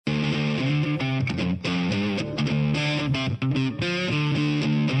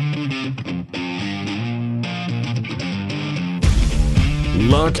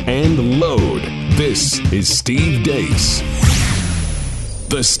lock, and load. This is Steve Deace.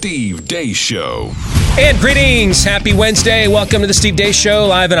 The Steve Deace Show. And greetings. Happy Wednesday. Welcome to the Steve Deace Show,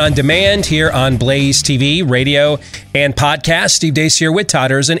 live and on demand here on Blaze TV, radio, and podcast. Steve Deace here with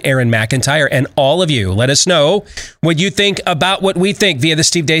Todders and Aaron McIntyre. And all of you, let us know what you think about what we think via the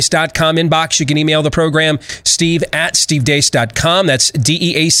stevedeace.com inbox. You can email the program, steve@stevedeace.com. That's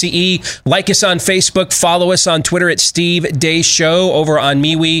DEACE. Like us on Facebook. Follow us on Twitter at Steve Deace Show. Over on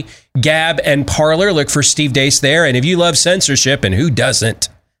MeWe, Gab, and Parler. Look for Steve Deace there. And if you love censorship, and who doesn't,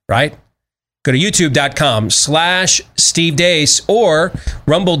 right? Go to youtube.com/Steve Deace or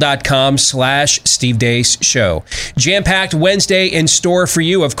rumble.com/Steve Deace Show. Jam-packed Wednesday in store for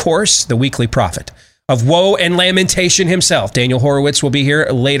you, of course, the weekly prophet of woe and lamentation himself. Daniel Horowitz will be here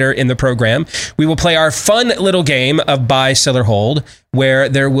later in the program. We will play our fun little game of buy, sell, or hold, where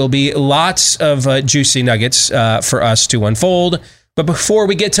there will be lots of juicy nuggets for us to unfold. But before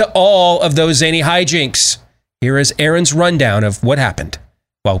we get to all of those zany hijinks, here is Aaron's rundown of what happened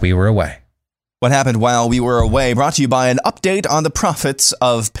while we were away. What happened while we were away, brought to you by an update on the prophets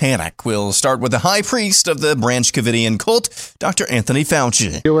of panic. We'll start with the high priest of the Branch Covidian cult, Dr. Anthony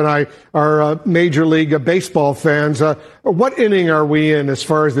Fauci. You and I are Major League Baseball fans. What inning are we in as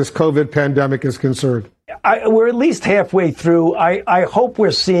far as this COVID pandemic is concerned? We're at least halfway through. I hope we're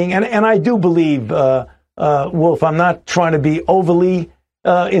seeing, and I do believe, Wolf, I'm not trying to be overly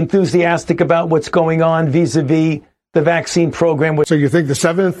enthusiastic about what's going on vis-a-vis the vaccine program. So you think the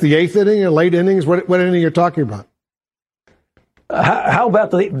 7th, the 8th inning, or late innings? What inning you're talking about? How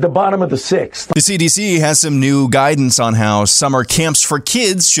about the bottom of the 6th? The CDC has some new guidance on how summer camps for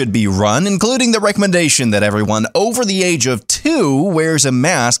kids should be run, including the recommendation that everyone over the age of 2 wears a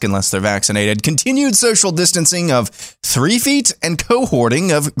mask unless they're vaccinated, continued social distancing of 3 feet, and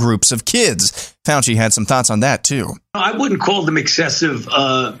cohorting of groups of kids. Fauci had some thoughts on that, too. I wouldn't call them excessive,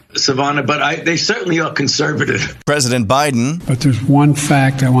 Savannah, but they certainly are conservative. President Biden. But there's one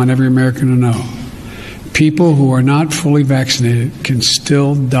fact I want every American to know. People who are not fully vaccinated can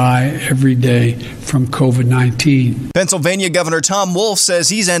still die every day from COVID-19. Pennsylvania Governor Tom Wolf says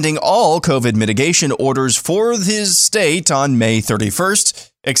he's ending all COVID mitigation orders for his state on May 31st,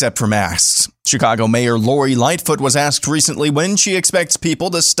 except for masks. Chicago Mayor Lori Lightfoot was asked recently when she expects people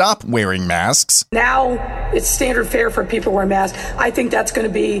to stop wearing masks. Now it's standard fare for people to wear masks. I think that's going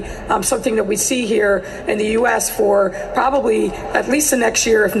to be something that we see here in the U.S. for probably at least the next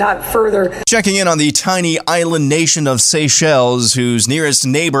year, if not further. Checking in on the tiny island nation of Seychelles, whose nearest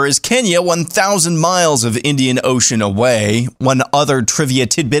neighbor is Kenya, 1,000 miles of Indian Ocean away. One other trivia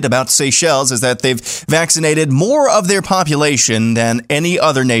tidbit about Seychelles is that they've vaccinated more of their population than any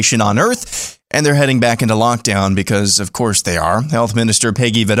other nation on Earth. And they're heading back into lockdown because, of course, they are. Health Minister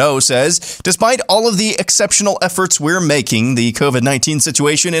Peggy Vidot says, despite all of the exceptional efforts we're making, the COVID-19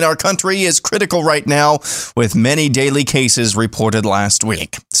 situation in our country is critical right now, with many daily cases reported last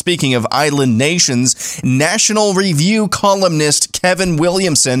week. Speaking of island nations, National Review columnist Kevin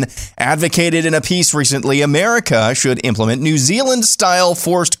Williamson advocated in a piece recently America should implement New Zealand-style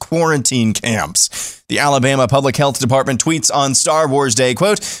forced quarantine camps. The Alabama Public Health Department tweets on Star Wars Day,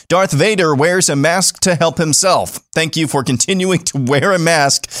 quote, Darth Vader wears a mask to help himself. Thank you for continuing to wear a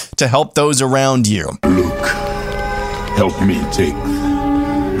mask to help those around you. Luke, help me take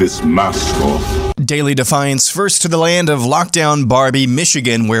this mask off. Daily Defiance first to the land of lockdown Barbie,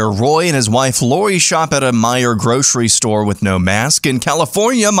 Michigan, where Roy and his wife Lori shop at a Meijer grocery store with no mask. In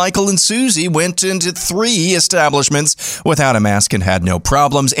California, Michael and Susie went into 3 establishments without a mask and had no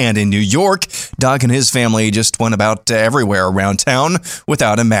problems. And in New York, Doug and his family just went about everywhere around town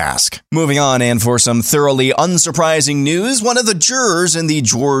without a mask. Moving on, and for some thoroughly unsurprising news, one of the jurors in the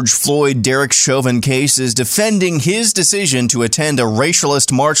George Floyd Derek Chauvin case is defending his decision to attend a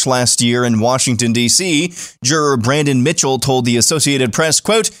racialist march last year in Washington, D.C. Juror Brandon Mitchell told the Associated Press,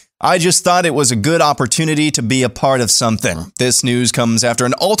 quote, I just thought it was a good opportunity to be a part of something. This news comes after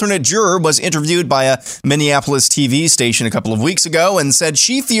an alternate juror was interviewed by a Minneapolis TV station a couple of weeks ago and said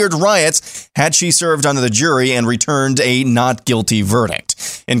she feared riots had she served on the jury and returned a not guilty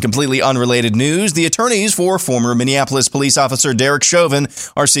verdict. In completely unrelated news, the attorneys for former Minneapolis police officer Derek Chauvin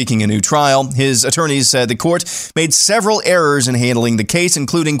are seeking a new trial. His attorneys said the court made several errors in handling the case,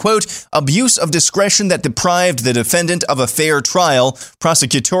 including, quote, abuse of discretion that deprived the defendant of a fair trial,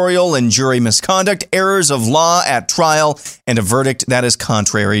 prosecutorial and jury misconduct, errors of law at trial, and a verdict that is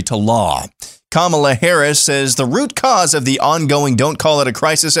contrary to law. Kamala Harris says the root cause of the ongoing don't call it a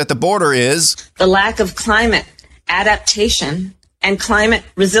crisis at the border is the lack of climate adaptation and climate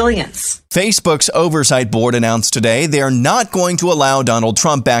resilience. Facebook's oversight board announced today they are not going to allow Donald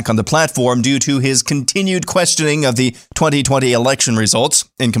Trump back on the platform due to his continued questioning of the 2020 election results.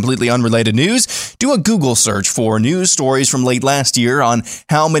 In completely unrelated news, do a Google search for news stories from late last year on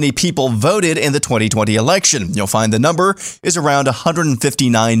how many people voted in the 2020 election. You'll find the number is around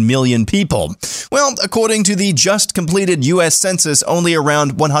 159 million people. Well, according to the just completed U.S. Census, only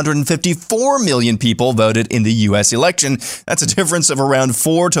around 154 million people voted in the U.S. election. That's a difference of around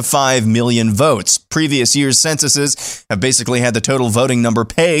 4 to 5 million votes. Previous year's censuses have basically had the total voting number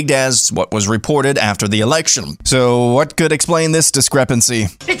pegged as what was reported after the election. So what could explain this discrepancy?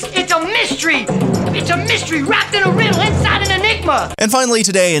 It's a mystery! It's a mystery wrapped in a riddle inside an enigma! And finally,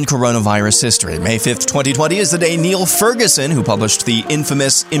 today in coronavirus history, May 5th, 2020 is the day Neil Ferguson, who published the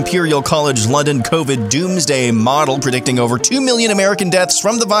infamous Imperial College London COVID doomsday model predicting over 2 million American deaths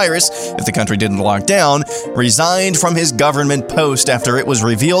from the virus if the country didn't lock down, resigned from his government post after it was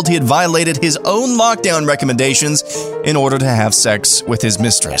revealed he had violated his own lockdown recommendations in order to have sex with his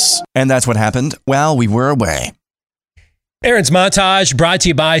mistress. And that's what happened while we were away. Aaron's Montage brought to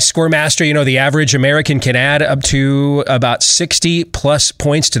you by Scoremaster. You know, the average American can add up to about 60 plus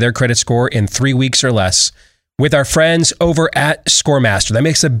points to their credit score in 3 weeks or less with our friends over at Scoremaster. That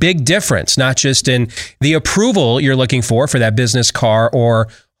makes a big difference, not just in the approval you're looking for that business, car, or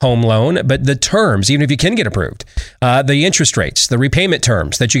home loan, but the terms, even if you can get approved, the interest rates, the repayment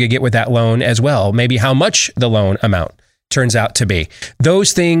terms that you could get with that loan as well, maybe how much the loan amount turns out to be.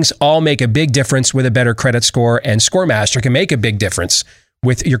 Those things all make a big difference with a better credit score, and Scoremaster can make a big difference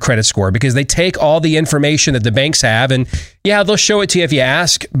with your credit score because they take all the information that the banks have, and yeah, they'll show it to you if you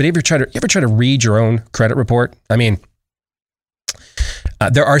ask, but if you ever try to read your own credit report, I mean,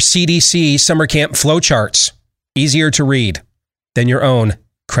 there are CDC summer camp flowcharts, easier to read than your own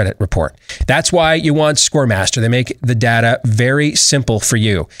credit report. That's why you want Scoremaster. They make the data very simple for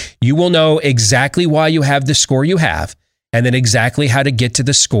you. You will know exactly why you have the score you have, and then exactly how to get to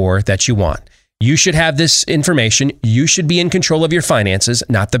the score that you want. You should have this information. You should be in control of your finances,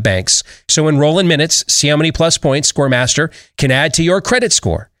 not the banks. So enroll in minutes. See how many plus points Scoremaster can add to your credit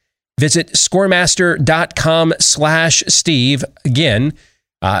score. Visit scoremaster.com/Steve. Again,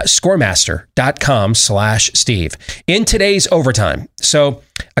 scoremaster.com/Steve. In today's overtime. So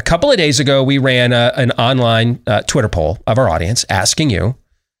a couple of days ago, we ran an online Twitter poll of our audience asking you,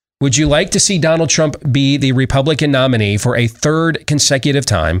 would you like to see Donald Trump be the Republican nominee for a third consecutive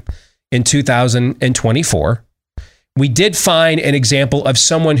time in 2024? We did find an example of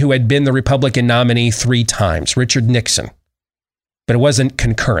someone who had been the Republican nominee 3 times, Richard Nixon. But it wasn't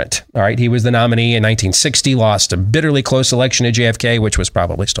concurrent. All right. He was the nominee in 1960, lost a bitterly close election to JFK, which was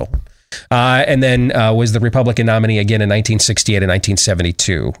probably stolen. And then was the Republican nominee again in 1968 and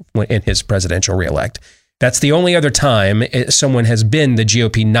 1972 in his presidential reelect. That's the only other time someone has been the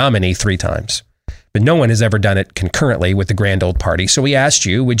GOP nominee 3 times. But no one has ever done it concurrently with the grand old party. So we asked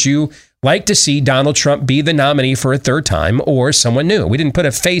you, would you like to see Donald Trump be the nominee for a third time or someone new? We didn't put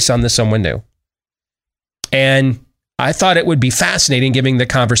a face on the someone new. And I thought it would be fascinating given the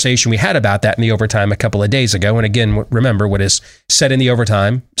conversation we had about that in the overtime a couple of days ago. And again, remember, what is said in the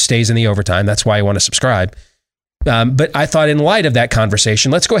overtime stays in the overtime. That's why you want to subscribe. But I thought in light of that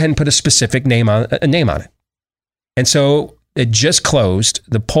conversation, let's go ahead and put a specific name on it. And so it just closed.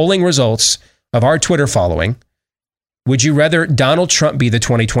 The polling results of our Twitter following. Would you rather Donald Trump be the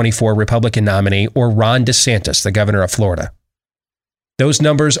 2024 Republican nominee or Ron DeSantis, the governor of Florida? Those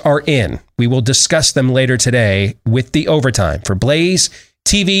numbers are in. We will discuss them later today with the overtime for Blaze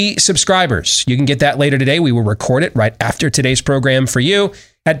TV subscribers. You can get that later today. We will record it right after today's program for you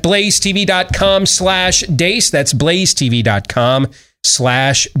at blazetv.com/Deace. That's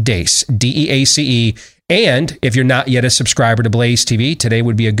blazetv.com/Deace, DEACE. And if you're not yet a subscriber to Blaze TV, today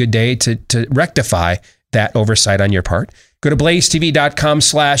would be a good day to rectify that oversight on your part. Go to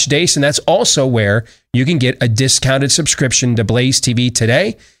blazetv.com/Deace, and that's also where you can get a discounted subscription to Blaze TV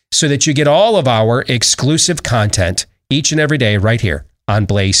today so that you get all of our exclusive content each and every day right here on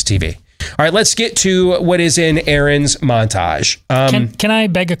Blaze TV. All right, let's get to what is in Aaron's montage. Can I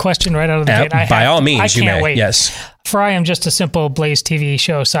beg a question right out of the gate? By all means, you may. Wait. Yes. For I am just a simple Blaze TV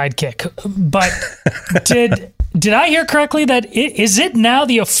show sidekick. But did I hear correctly that is it now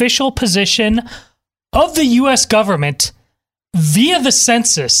the official position of the U.S. government via the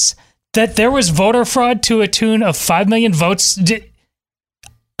census that there was voter fraud to a tune of 5 million votes?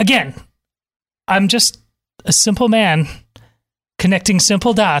 Again, I'm just a simple man connecting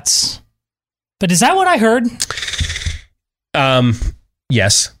simple dots. But is that what I heard?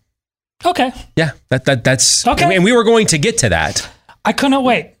 Yes. Okay. Yeah, that's okay. And we were going to get to that. I couldn't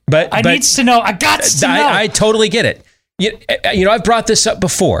wait. But I needs to know. I got to know. I totally get it. You know, I've brought this up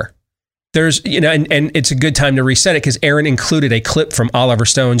before. there's, and it's a good time to reset it because Aaron included a clip from Oliver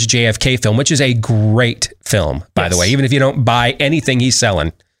Stone's JFK film, which is a great film, by the way, even if you don't buy anything he's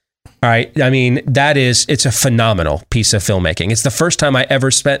selling. All right. I mean, it's a phenomenal piece of filmmaking. It's the first time I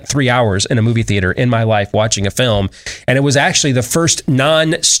ever spent 3 hours in a movie theater in my life watching a film. And it was actually the first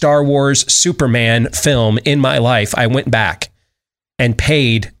non-Star Wars Superman film in my life. I went back and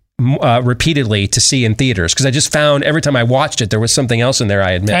paid repeatedly to see in theaters because I just found every time I watched it, there was something else in there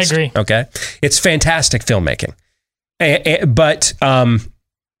I had missed. I agree. Okay. It's fantastic filmmaking. But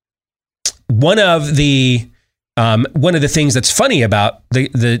one of the things that's funny about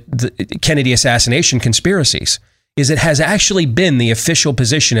the Kennedy assassination conspiracies is it has actually been the official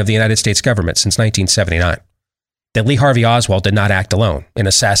position of the United States government since 1979 that Lee Harvey Oswald did not act alone in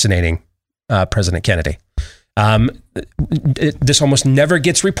assassinating President Kennedy. This almost never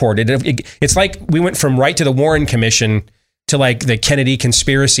gets reported. It's like we went from right to the Warren Commission to like the Kennedy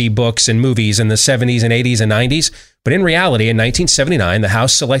conspiracy books and movies in the 70s and 80s and 90s. But in reality, in 1979, the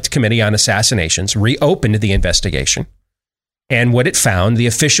House Select Committee on Assassinations reopened the investigation. And what it found, the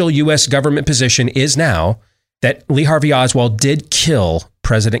official U.S. government position is now that Lee Harvey Oswald did kill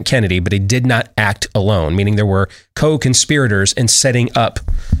President Kennedy, but he did not act alone, meaning there were co-conspirators in setting up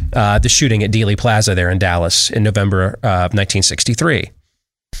the shooting at Dealey Plaza there in Dallas in November of 1963.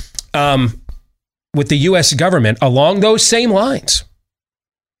 With the U.S. government along those same lines,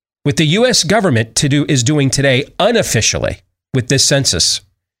 what the U.S. government is doing today unofficially with this census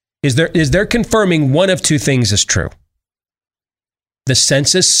is they're confirming one of two things is true. The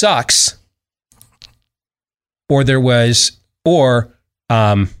census sucks, or Woder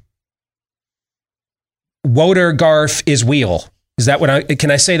Garf is wheel. Is that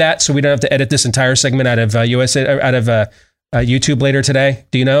can I say that so we don't have to edit this entire segment out of YouTube later today?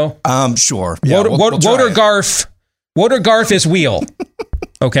 Do you know? Sure. Yeah, Woder Garf is wheel.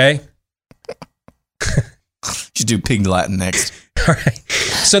 Okay. You do pig Latin next. All right.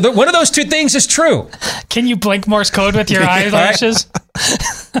 So one of those two things is true. Can you blink Morse code with your eyelashes?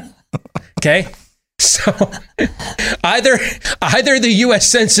 Okay. So either the U.S.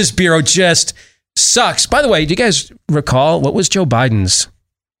 Census Bureau just sucks. By the way, do you guys recall what was Joe Biden's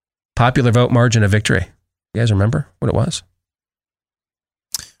popular vote margin of victory? You guys remember what it was?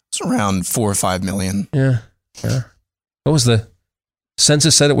 It's around 4 or 5 million. Yeah. What was the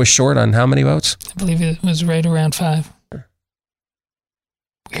census said it was short on how many votes? I believe it was right around 5.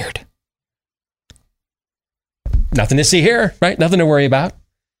 Weird. Nothing to see here, right? Nothing to worry about.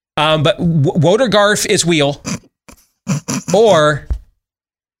 But Woder Garf is wheel, or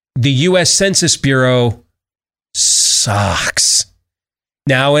the U.S. Census Bureau sucks.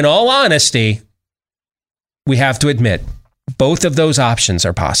 Now, in all honesty, we have to admit, both of those options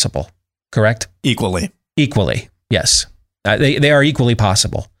are possible, correct? Equally, yes. They are equally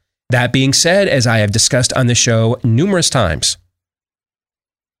possible. That being said, as I have discussed on the show numerous times,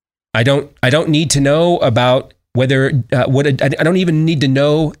 I don't need to know about whether I don't even need to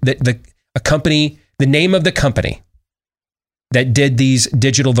know that the name of the company that did these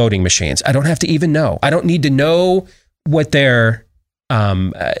digital voting machines. I don't have to even know. I don't need to know what their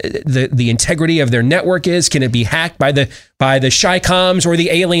the integrity of their network is. Can it be hacked by the Chi-Coms or the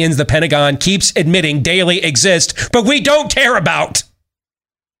aliens the Pentagon keeps admitting daily exist, but we don't care about?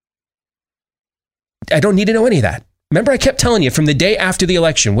 I don't need to know any of that. Remember, I kept telling you from the day after the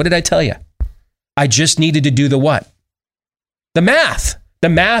election, what did I tell you? I just needed to do the what? The math. The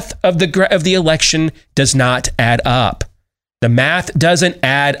math of the election does not add up. The math doesn't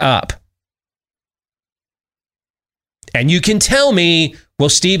add up. And you can tell me, well,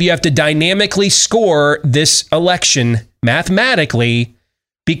 Steve, you have to dynamically score this election mathematically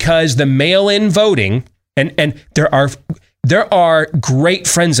because the mail-in voting, and there are great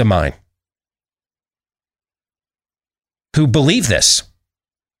friends of mine who believe this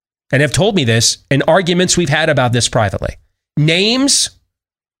and have told me this in arguments we've had about this privately. Names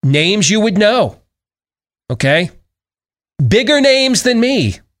you would know, okay? Bigger names than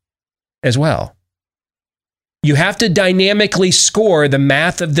me as well. You have to dynamically score the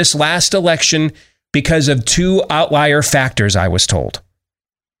math of this last election because of two outlier factors, I was told.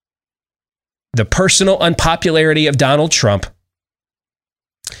 The personal unpopularity of Donald Trump.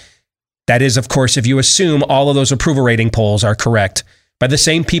 That is, of course, if you assume all of those approval rating polls are correct by the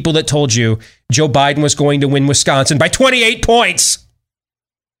same people that told you Joe Biden was going to win Wisconsin by 28 points.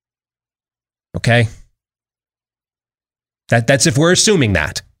 Okay? That's if we're assuming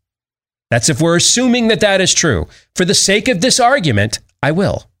that. That's if we're assuming that is true. For the sake of this argument, I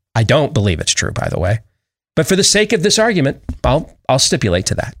will. I don't believe it's true, by the way. But for the sake of this argument, I'll stipulate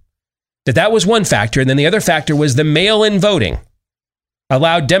to that. That was one factor. And then the other factor was the mail-in voting.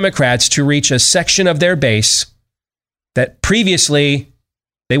 allowed Democrats to reach a section of their base that previously,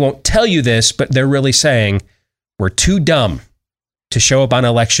 they won't tell you this, but they're really saying, we're too dumb to show up on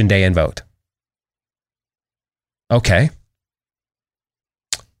election day and vote. Okay.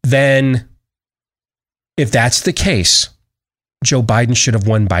 Then, if that's the case, Joe Biden should have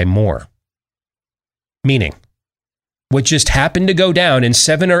won by more. Meaning, what just happened to go down in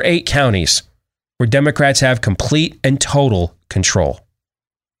 7 or 8 counties where Democrats have complete and total control.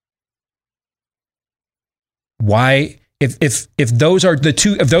 Why, if those are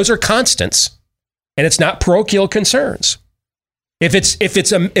if those are constants, and it's not parochial concerns,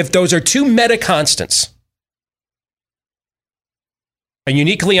 if those are two meta constants, a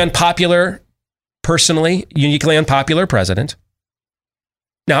uniquely unpopular president.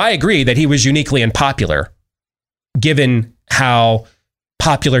 Now, I agree that he was uniquely unpopular, given how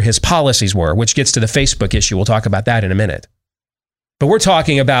popular his policies were, which gets to the Facebook issue. We'll talk about that in a minute. But we're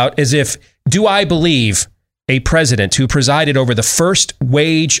talking about as if, do I believe a president who presided over the first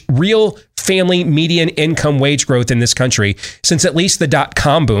real family median income wage growth in this country since at least the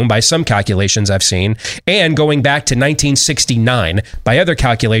dot-com boom, by some calculations I've seen, and going back to 1969 by other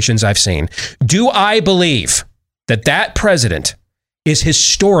calculations I've seen, do I believe that that president is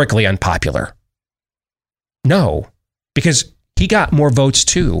historically unpopular? No, because he got more votes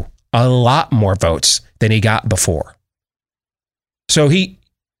too, a lot more votes than he got before. So he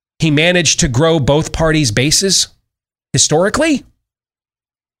managed to grow both parties' bases historically.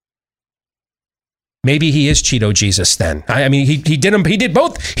 Maybe he is Cheeto Jesus then. I mean, he did them. He did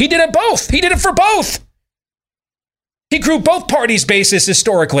both. He did it both. He did it for both. He grew both parties' bases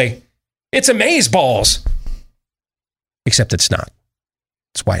historically. It's amazeballs. Except it's not.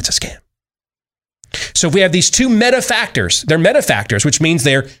 That's why it's a scam. So if we have these two meta factors, they're meta factors, which means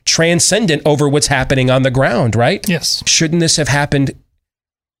they're transcendent over what's happening on the ground, right? Yes. Shouldn't this have happened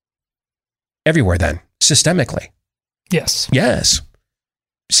everywhere then, systemically? Yes. Yes.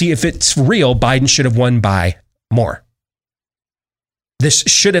 See, if it's real, Biden should have won by more. This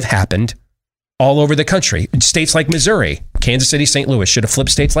should have happened all over the country. States like Missouri, Kansas City, St. Louis should have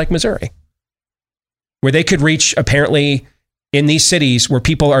flipped states like Missouri, where they could reach, apparently, in these cities where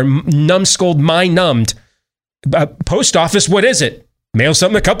people are numbskulled, mind-numbed. Post office, what is it? Mail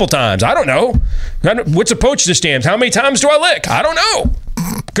something a couple times. I don't know. What's a postage stamp? How many times do I lick? I don't know.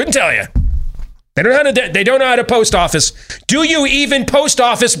 Couldn't tell you. They don't know how to post office. Do you even post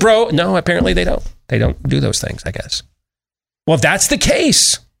office, bro? No, apparently they don't. They don't do those things, I guess. Well, if that's the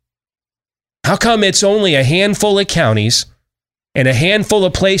case, how come it's only a handful of counties and a handful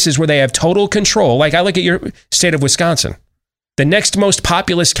of places where they have total control? Like, I look at your state of Wisconsin. The next most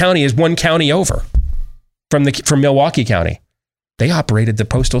populous county is one county over from Milwaukee County. They operated the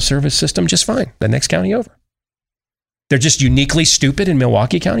postal service system just fine. The next county over. They're just uniquely stupid in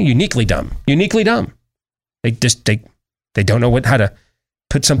Milwaukee County. Uniquely dumb. They don't know how to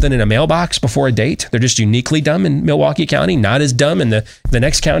put something in a mailbox before a date. They're just uniquely dumb in Milwaukee County, not as dumb in the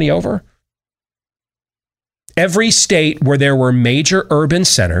next county over. Every state where there were major urban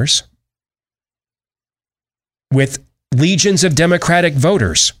centers with legions of Democratic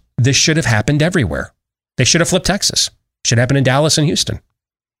voters, this should have happened everywhere. They should have flipped Texas. Should have happened in Dallas and Houston.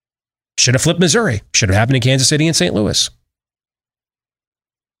 Should have flipped Missouri. Should have happened in Kansas City and St. Louis.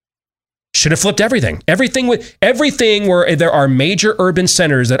 Should have flipped everything. Everything where there are major urban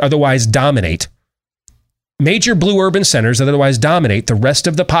centers that otherwise dominate, major blue urban centers that otherwise dominate the rest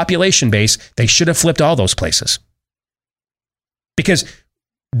of the population base, they should have flipped all those places. Because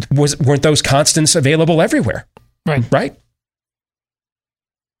weren't those constants available everywhere? Right?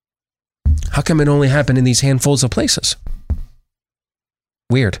 How come it only happened in these handfuls of places?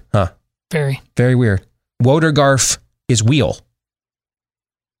 Weird, huh? Very. Very weird. Wodergarf is wheel.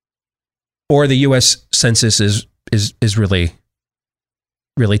 Or the U.S. Census is really,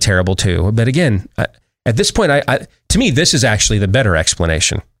 really terrible too. But again, at this point, to me, this is actually the better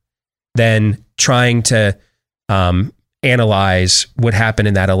explanation than trying to analyze what happened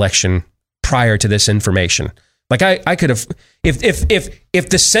in that election prior to this information. Like I could have, if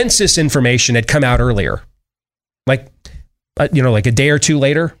the census information had come out earlier, like a day or two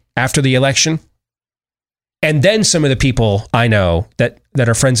later after the election, and then some of the people I know that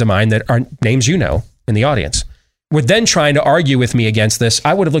are friends of mine that are names in the audience were then trying to argue with me against this,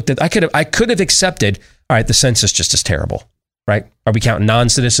 I would have I could have accepted, all right, the census just is terrible, right? Are we counting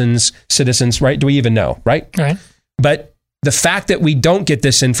non-citizens, citizens, right? Do we even know, right? Right. But the fact that we don't get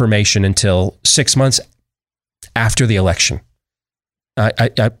this information until 6 months after the election, no.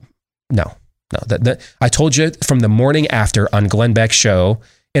 I told you from the morning after on Glenn Beck's show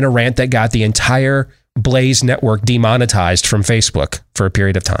in a rant that got the entire Blaze Network demonetized from Facebook for a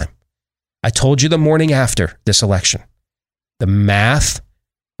period of time. I told you the morning after this election, the math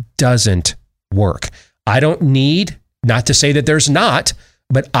doesn't work. I don't need, not to say that there's not,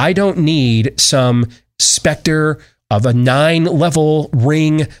 but I don't need some specter of a 9-level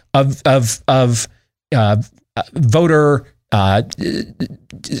ring of voter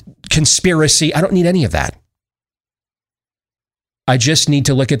conspiracy. I don't need any of that. I just need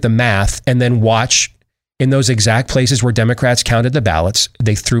to look at the math and then watch in those exact places where Democrats counted the ballots,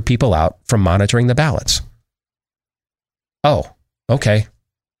 they threw people out from monitoring the ballots. Oh, okay.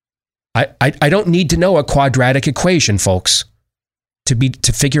 I don't need to know a quadratic equation, folks,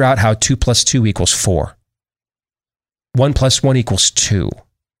 to figure out how 2 + 2 = 4. 1 + 1 = 2.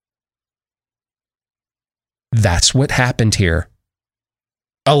 That's what happened here.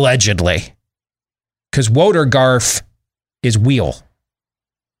 Allegedly. Because Woder Garf is wheel.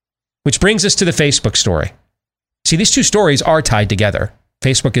 Which brings us to the Facebook story. See, these two stories are tied together.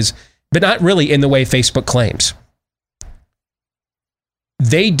 Facebook is, but not really in the way Facebook claims.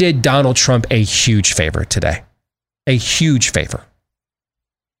 They did Donald Trump a huge favor today. A huge favor.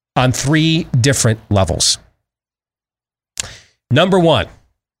 On 3 different levels. Number 1,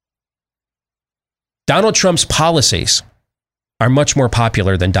 Donald Trump's policies are much more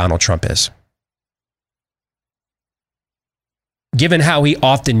popular than Donald Trump is. Given how he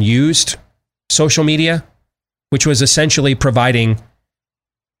often used social media, which was essentially providing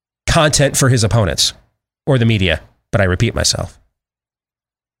content for his opponents or the media, but I repeat myself.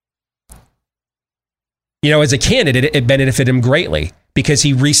 You know, as a candidate, it benefited him greatly because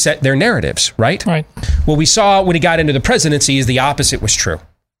he reset their narratives, right? Right. What we saw when he got into the presidency is the opposite was true.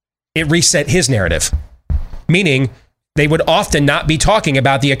 It reset his narrative, meaning they would often not be talking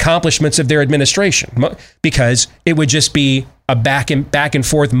about the accomplishments of their administration because it would just be a back and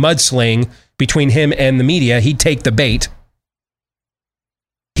forth mudsling between him and the media. He'd take the bait.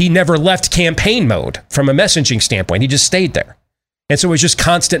 He never left campaign mode from a messaging standpoint. He just stayed there. And so it was just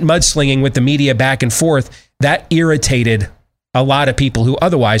constant mudslinging with the media back and forth. That irritated a lot of people who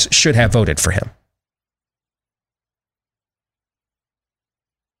otherwise should have voted for him.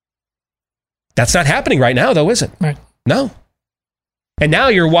 That's not happening right now, though, is it? Right. No. And now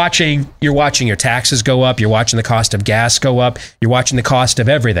you're watching your taxes go up. You're watching the cost of gas go up. You're watching the cost of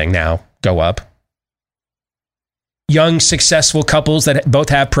everything now go up. Young, successful couples that both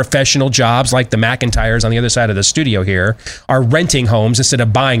have professional jobs, like the McIntyres on the other side of the studio here, are renting homes instead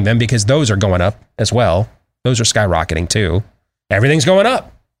of buying them because those are going up as well. Those are skyrocketing too. Everything's going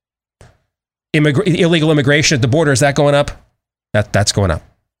up. Illegal immigration at the border, is that going up? That's going up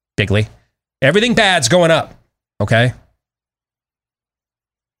bigly. Everything bad's going up, okay?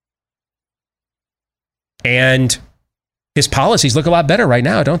 And his policies look a lot better right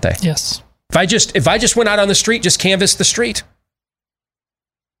now, don't they? Yes. If I just went out on the street, just canvassed the street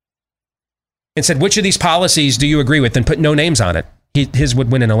and said, which of these policies do you agree with, and put no names on it, his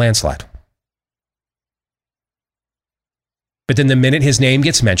would win in a landslide. But then the minute his name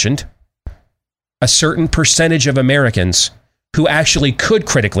gets mentioned, a certain percentage of Americans who actually could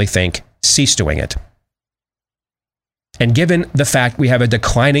critically think cease doing it. And given the fact we have a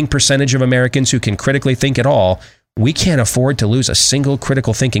declining percentage of Americans who can critically think at all, we can't afford to lose a single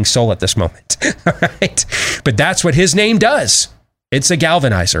critical thinking soul at this moment. All right? But that's what his name does. It's a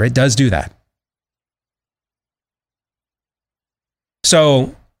galvanizer. It does do that.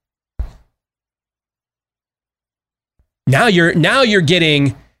 So now you're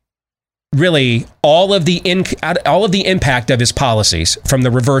getting really all of the impact of his policies from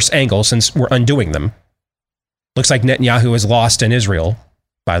the reverse angle, since we're undoing them. Looks like Netanyahu is lost in Israel,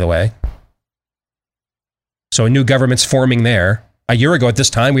 by the way. So a new government's forming there. A year ago at this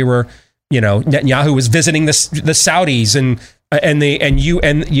time, Netanyahu was visiting the Saudis and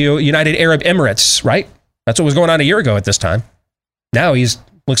United Arab Emirates, right? That's what was going on a year ago at this time. Now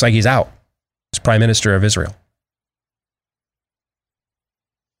looks like he's out. He's Prime Minister of Israel.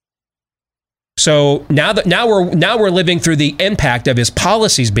 So now we're living through the impact of his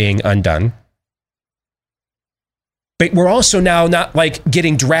policies being undone. But we're also now not like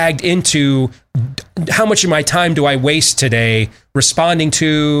getting dragged into how much of my time do I waste today responding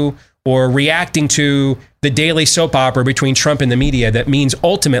to or reacting to the daily soap opera between Trump and the media that means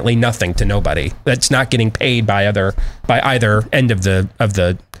ultimately nothing to nobody. That's not getting paid by either end of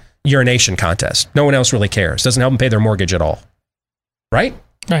the urination contest. No one else really cares. Doesn't help them pay their mortgage at all. Right?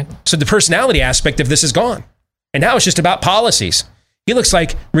 Right. So the personality aspect of this is gone. And now it's just about policies. He looks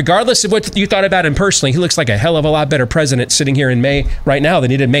like, regardless of what you thought about him personally, he looks like a hell of a lot better president sitting here in May right now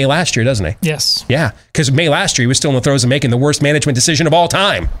than he did May last year, doesn't he? Yes. Yeah, because May last year, he was still in the throes of making the worst management decision of all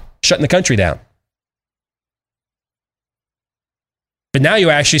time, shutting the country down. But now you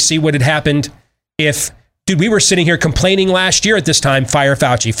actually see what had happened if, dude, we were sitting here complaining last year at this time, fire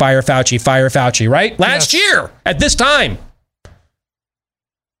Fauci, fire Fauci, fire Fauci, right? Last year at this time.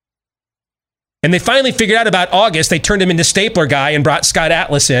 And they finally figured out about August. They turned him into stapler guy and brought Scott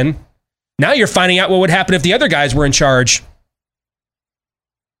Atlas in. Now you're finding out what would happen if the other guys were in charge.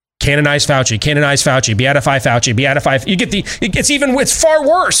 Canonize Fauci, beatify Fauci, beatify. You get it's far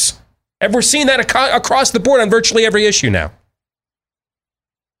worse. And we're seeing that across the board on virtually every issue now.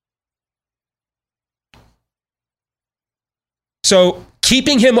 So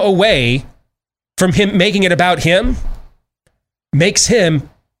keeping him away from him, making it about him, makes him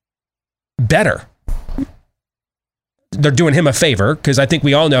better. They're doing him a favor because I think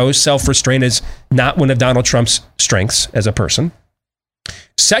we all know self-restraint is not one of Donald Trump's strengths as a person.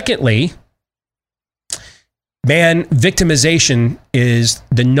 Secondly, man, victimization is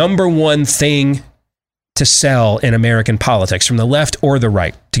the number one thing to sell in American politics, from the left or the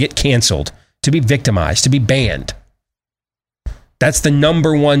right, to get canceled, to be victimized, to be banned. That's the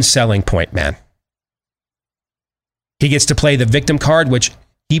number one selling point, man. He gets to play the victim card, which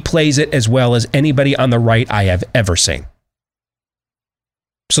he plays it as well as anybody on the right I have ever seen.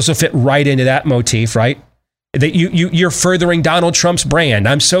 So this will fit right into that motif, right? That you're furthering Donald Trump's brand.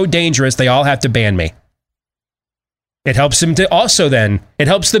 I'm so dangerous, they all have to ban me. It helps him to also then, it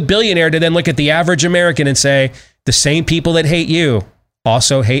helps the billionaire to then look at the average American and say, the same people that hate you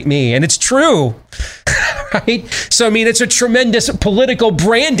also hate me. And it's true, right? So, I mean, it's a tremendous political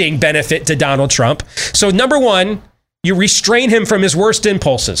branding benefit to Donald Trump. So, number one, you restrain him from his worst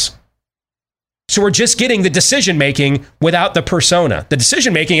impulses. So we're just getting the decision-making without the persona. The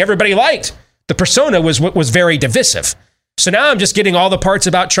decision-making everybody liked. The persona was very divisive. So now I'm just getting all the parts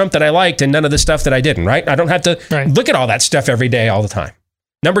about Trump that I liked and none of the stuff that I didn't, right? I don't have to look at all that stuff every day, all the time.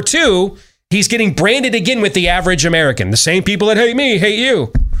 Number two, he's getting branded again with the average American. The same people that hate me, hate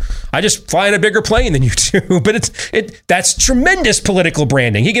you. I just fly in a bigger plane than you do. But that's tremendous political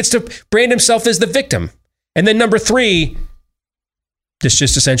branding. He gets to brand himself as the victim. And then number three, this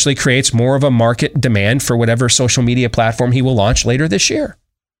just essentially creates more of a market demand for whatever social media platform he will launch later this year.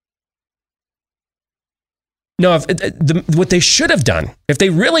 No, what they should have done, if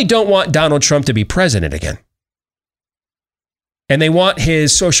they really don't want Donald Trump to be president again, and they want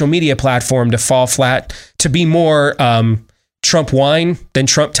his social media platform to fall flat, to be more Trump wine than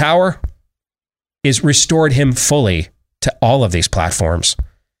Trump tower, is restored him fully to all of these platforms.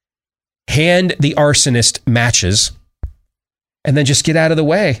 Hand the arsonist matches, and then just get out of the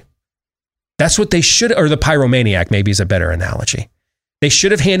way. That's what they should, or the pyromaniac maybe is a better analogy. They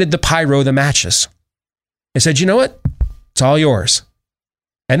should have handed the pyro the matches. They said, you know what? It's all yours.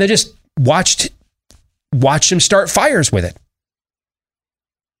 And they just watched him start fires with it.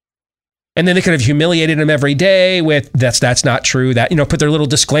 And then they could have humiliated him every day with that's not true. That, put their little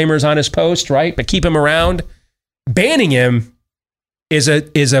disclaimers on his post, right? But keep him around. Banning him is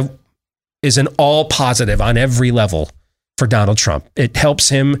an all positive on every level for Donald Trump. It helps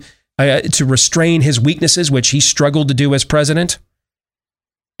him to restrain his weaknesses, which he struggled to do as president.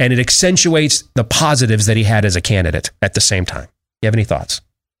 And it accentuates the positives that he had as a candidate at the same time. You have any thoughts?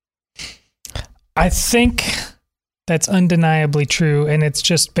 I think that's undeniably true, and it's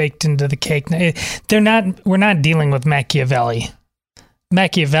just baked into the cake. We're not dealing with Machiavelli.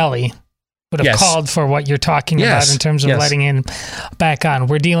 Machiavelli would have called for what you're talking about in terms of letting him back on.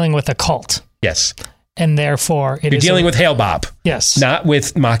 We're dealing with a cult. Yes. And therefore, you're dealing with Hale Bob. Yes. Not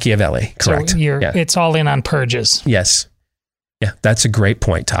with Machiavelli. Correct. So it's all in on purges. Yes. Yeah, that's a great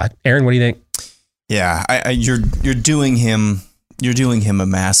point, Todd. Aaron, what do you think? Yeah, you're doing him a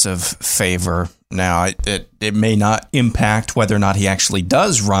massive favor. Now, it may not impact whether or not he actually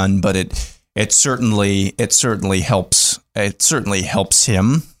does run, but it certainly helps. It certainly helps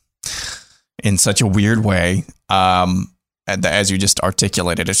him in such a weird way. As you just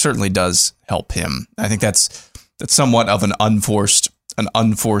articulated, it certainly does help him. I think that's somewhat of an unforced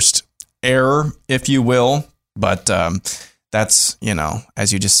error, if you will. But that's,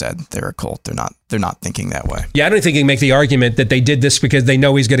 as you just said, they're a cult. They're not thinking that way. Yeah, I don't think you can make the argument that they did this because they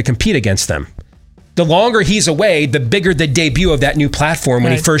know he's going to compete against them. The longer he's away, the bigger the debut of that new platform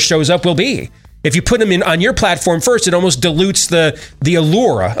when he first shows up will be. If you put him in on your platform first, it almost dilutes the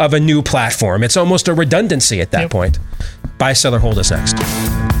allure of a new platform. It's almost a redundancy at that point. Buy, sell, or hold us next.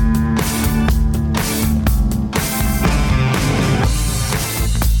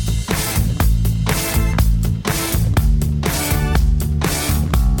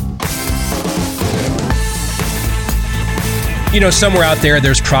 Somewhere out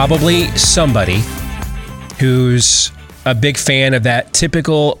there's probably somebody who's a big fan of that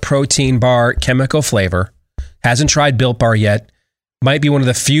typical protein bar chemical flavor, hasn't tried Built Bar yet, might be one of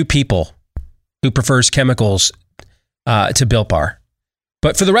the few people who prefers chemicals to Built Bar.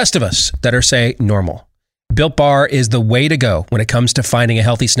 But for the rest of us that are, say, normal, Built Bar is the way to go when it comes to finding a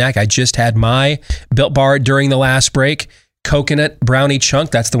healthy snack. I just had my Built Bar during the last break. Coconut brownie chunk.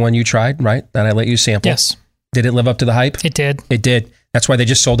 That's the one you tried, right? That I let you sample. Yes. Did it live up to the hype? It did. It did. That's why they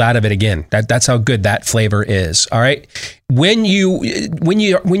just sold out of it again. That's how good that flavor is. All right. When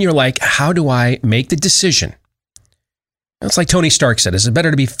you're like, how do I make the decision? It's like Tony Stark said, is it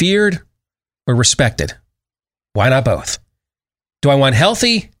better to be feared or respected? Why not both? Do I want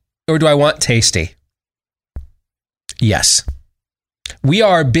healthy or do I want tasty? Yes. We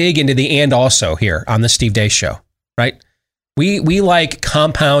are big into the and also here on the Steve Deace Show, right? We like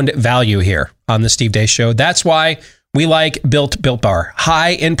compound value here on the Steve Deace Show. That's why we like Built Bar.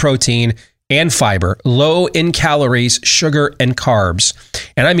 High in protein and fiber, low in calories, sugar, and carbs.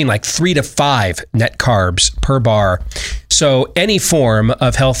 And I mean like 3 to 5 net carbs per bar. So any form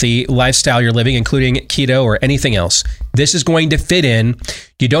of healthy lifestyle you're living, including keto or anything else, this is going to fit in.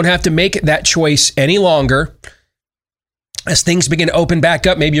 You don't have to make that choice any longer. As things begin to open back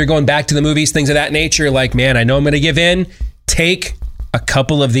up, maybe you're going back to the movies, things of that nature. You're like, man, I know I'm going to give in. Take a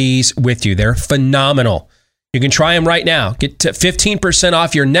couple of these with you. They're phenomenal. You can try them right now. Get to 15%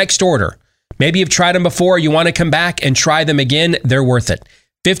 off your next order. Maybe you've tried them before. You want to come back and try them again. They're worth it.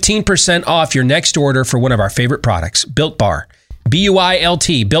 15% off your next order for one of our favorite products, Built Bar.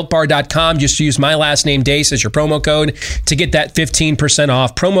 BUILT, BuiltBar.com. Just use my last name, Deace, as your promo code to get that 15%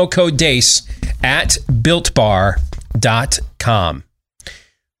 off. Promo code Deace at BuiltBar.com.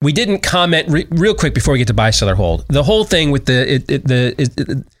 We didn't comment real quick before we get to buy, sell, or hold. The whole thing with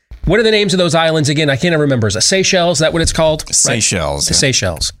what are the names of those islands again? I can't remember. Is it Seychelles? Is that what it's called? Seychelles. Right? Yeah.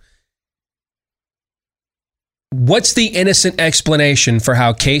 Seychelles. What's the innocent explanation for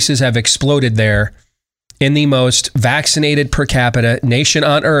how cases have exploded there in the most vaccinated per capita nation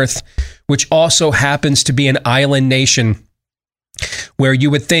on earth, which also happens to be an island nation where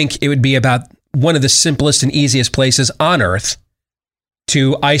you would think it would be about one of the simplest and easiest places on earth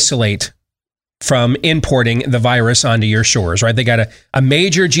to isolate from importing the virus onto your shores, right? They got a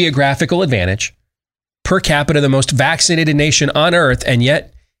major geographical advantage, per capita, the most vaccinated nation on earth, and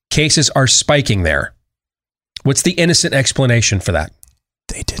yet cases are spiking there. What's the innocent explanation for that?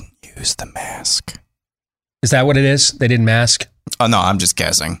 They didn't use the mask. Is that what it is? They didn't mask? Oh, no, I'm just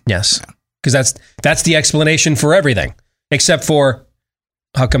guessing. Yes. Because that's the explanation for everything, except for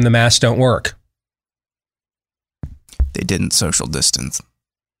how come the masks don't work? They didn't social distance.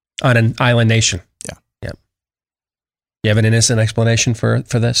 On an island nation. Yeah. Yeah. You have an innocent explanation for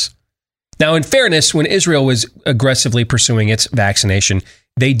this? Now, in fairness, when Israel was aggressively pursuing its vaccination,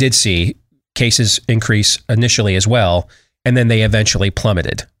 they did see cases increase initially as well, and then they eventually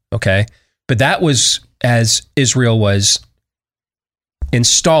plummeted, okay? But that was as Israel was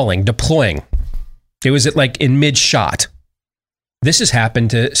deploying. It was in mid-shot. This has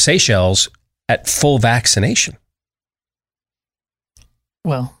happened to Seychelles at full vaccination.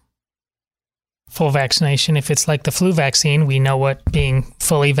 Well, full vaccination, if it's like the flu vaccine, we know what being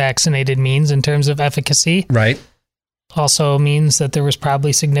fully vaccinated means in terms of efficacy. Right. Also means that there was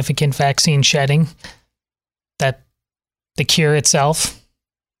probably significant vaccine shedding, that the cure itself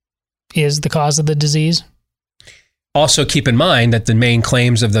is the cause of the disease. Also, keep in mind that the main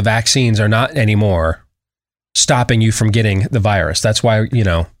claims of the vaccines are not anymore stopping you from getting the virus. That's why,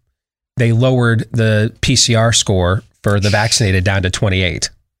 they lowered the PCR score for the vaccinated down to 28.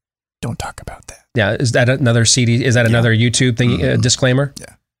 Don't talk about that. Yeah. Is that another CD? Is that another YouTube thing? Disclaimer?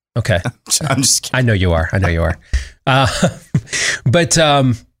 Yeah. Okay. I'm just kidding. I know you are. But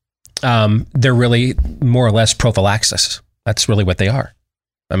they're really more or less prophylaxis. That's really what they are.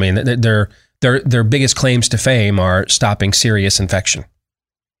 I mean, their biggest claims to fame are stopping serious infection,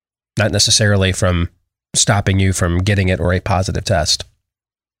 not necessarily from stopping you from getting it or a positive test.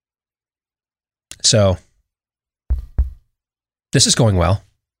 So this is going well.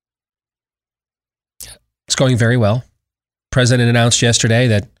 It's going very well. President announced yesterday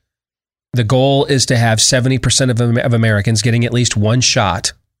that the goal is to have 70% of Americans getting at least one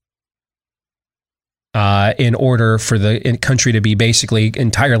shot in order for the country to be basically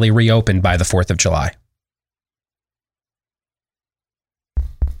entirely reopened by the 4th of July.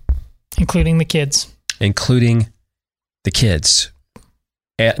 Including the kids. Including the kids.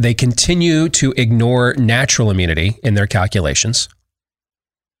 They continue to ignore natural immunity in their calculations.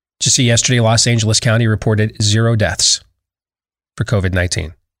 Just see yesterday, Los Angeles County reported 0 deaths for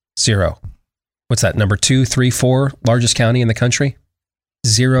COVID-19. 0. What's that? Number 2, 3, 4 largest county in the country?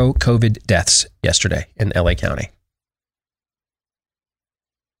 0 COVID deaths yesterday in LA County.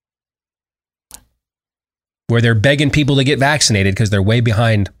 where they're begging people to get vaccinated because they're way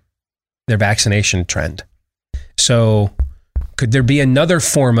behind their vaccination trend. So could there be another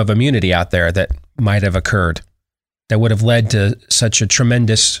form of immunity out there that might have occurred that would have led to such a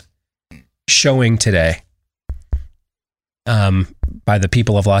tremendous showing today by the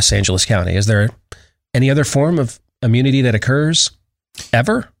people of Los Angeles County? Is there any other form of immunity that occurs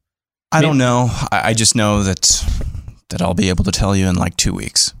ever? I don't know. I just know that I'll be able to tell you in like 2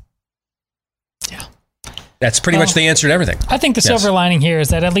 weeks. Yeah. That's pretty much the answer to everything. I think the silver lining here is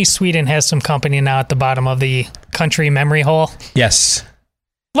that at least Sweden has some company now at the bottom of the country memory hole. Yes.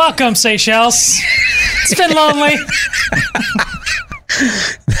 Welcome, Seychelles. It's been lonely.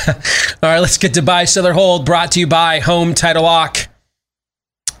 All right, let's get to Buy, Sell, or Hold, brought to you by Home Title Lock.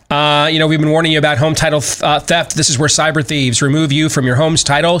 We've been warning you about home title theft. This is where cyber thieves remove you from your home's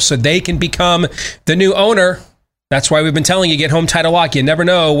title so they can become the new owner. That's why we've been telling you, get Home Title Lock. You never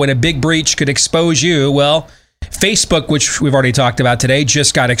know when a big breach could expose you. Well, Facebook, which we've already talked about today,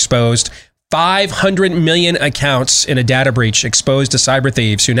 just got exposed. 500 million accounts in a data breach exposed to cyber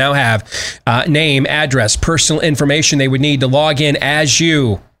thieves who now have name, address, personal information they would need to log in as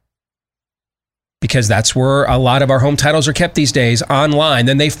you. Because that's where a lot of our home titles are kept these days, online.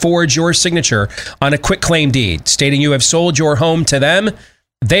 Then they forge your signature on a quitclaim deed, stating you have sold your home to them.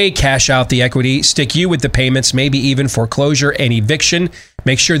 They cash out the equity, stick you with the payments, maybe even foreclosure and eviction.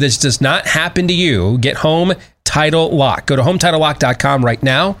 Make sure this does not happen to you. Get Home Title Lock. Go to HometitleLock.com right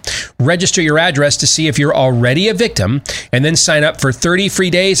now. Register your address to see if you're already a victim, and then sign up for 30 free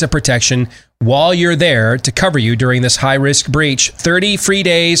days of protection while you're there to cover you during this high-risk breach. 30 free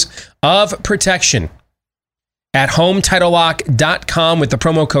days of protection at HometitleLock.com with the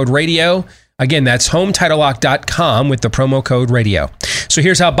promo code radio. Again, that's HometitleLock.com with the promo code radio. So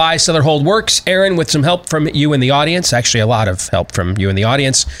here's how Buy, Sell, or Hold works. Aaron, with some help from you in the audience, actually a lot of help from you in the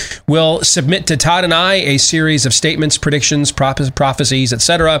audience, will submit to Todd and I a series of statements, predictions, prophecies,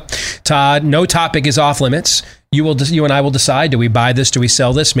 etc. Todd, no topic is off limits. You and I will decide, do we buy this, do we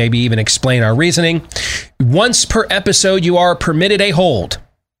sell this, maybe even explain our reasoning. Once per episode, you are permitted a hold.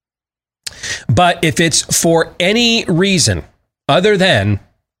 But if it's for any reason other than,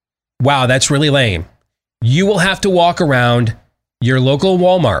 wow, that's really lame, you will have to walk around your local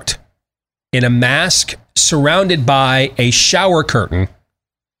Walmart in a mask surrounded by a shower curtain,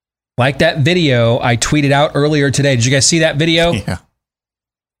 like that video I tweeted out earlier today. Did you guys see that video? Yeah.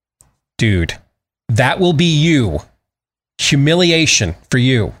 Dude, that will be you. Humiliation for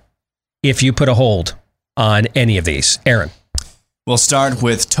you if you put a hold on any of these. Aaron. We'll start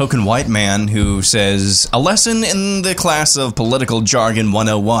with Token White Man, who says, a lesson in the class of political jargon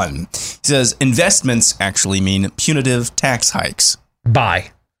 101. He says, investments actually mean punitive tax hikes.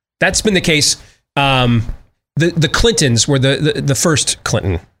 Buy. That's been the case. The Clintons were the first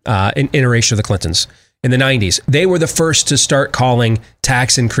Clinton iteration of the Clintons in the 90s. They were the first to start calling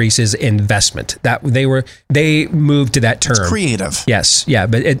tax increases investment. That they moved to that term. It's creative. Yes. Yeah.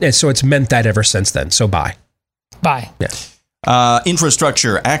 But so it's meant that ever since then. So buy. Buy. Yeah.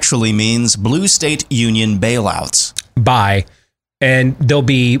 Infrastructure actually means blue state union bailouts. Buy. And there'll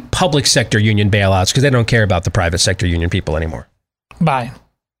be public sector union bailouts because they don't care about the private sector union people anymore. Buy.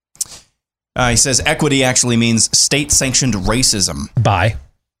 He says equity actually means state-sanctioned racism. Buy.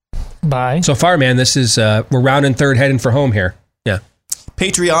 Buy. So far, man, this is we're rounding third, heading for home here. Yeah.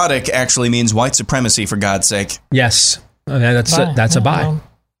 Patriotic actually means white supremacy, for God's sake. Yes. That's a buy.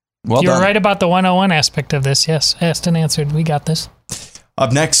 Well You're done. right about the 101 aspect of this. Yes, asked and answered. We got this.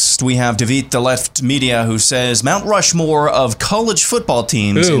 Up next, we have David the Left Media, who says Mount Rushmore of college football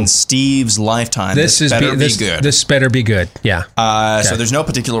teams in Steve's lifetime. This better be good. This better be good. Yeah. Okay. So there's no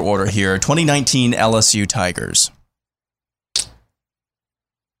particular order here. 2019 LSU Tigers.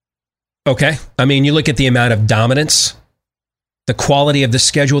 Okay. I mean, you look at the amount of dominance, the quality of the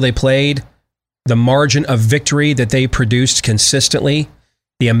schedule they played, the margin of victory that they produced consistently,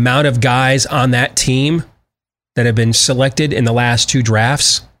 the amount of guys on that team that have been selected in the last two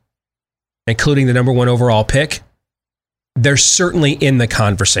drafts, including the number one overall pick, they're certainly in the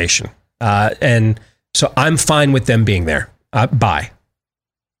conversation. And so I'm fine with them being there. Bye.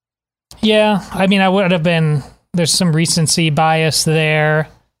 Yeah, I mean, I would have been, there's some recency bias there,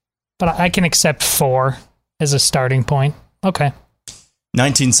 but I can accept 4 as a starting point. Okay.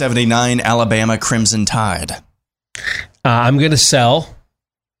 1979 Alabama Crimson Tide. I'm going to sell.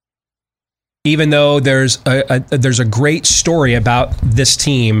 Even though there's a great story about this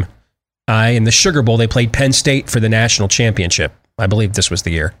team in the Sugar Bowl, they played Penn State for the national championship. I believe this was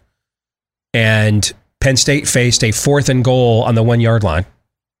the year. And Penn State faced a 4th and goal on the 1 yard line.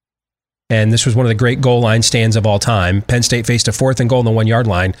 and this was one of the great goal line stands of all time. Penn State faced a 4th and goal on the 1 yard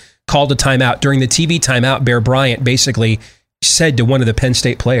line, called a timeout. During the TV timeout, Bear Bryant basically said to one of the Penn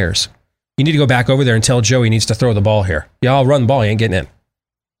State players, "You need to go back over there and tell Joe he needs to throw the ball here. Yeah, I'll run the ball. He ain't getting in."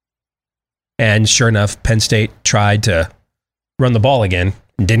 And sure enough, Penn State tried to run the ball again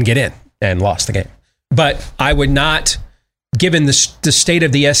and didn't get in and lost the game. But I would not, given the state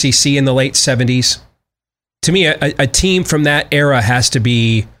of the SEC in the late 70s, to me, a team from that era has to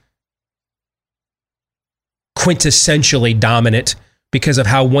be quintessentially dominant because of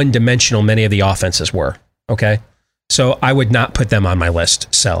how one-dimensional many of the offenses were. Okay? So I would not put them on my list.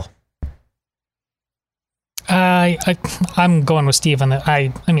 Sell. I'm going with Steve on that.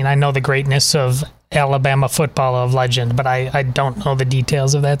 I mean, I know the greatness of Alabama football of legend, but I don't know the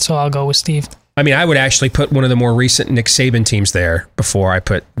details of that, so I'll go with Steve. I mean, I would actually put one of the more recent Nick Saban teams there before I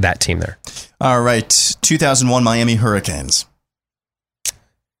put that team there. All right, 2001 Miami Hurricanes. I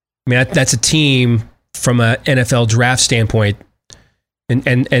mean, that's a team from an NFL draft standpoint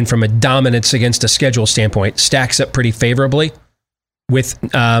and from a dominance against a schedule standpoint, stacks up pretty favorably with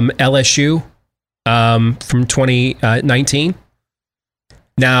LSU from 2019.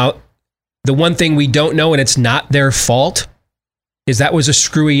 Now, the one thing we don't know, and it's not their fault, is that was a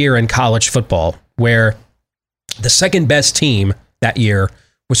screwy year in college football where the second best team that year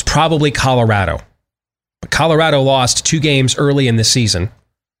was probably Colorado. But Colorado lost 2 games early in the season.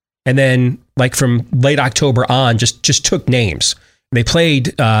 And then, like from late October on, just took names. They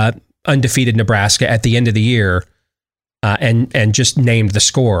played undefeated Nebraska at the end of the year and just named the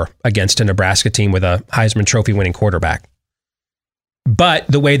score against a Nebraska team with a Heisman Trophy winning quarterback. But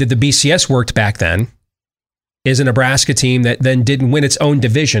the way that the BCS worked back then is a Nebraska team that then didn't win its own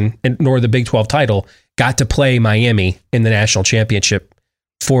division, nor the Big 12 title, got to play Miami in the national championship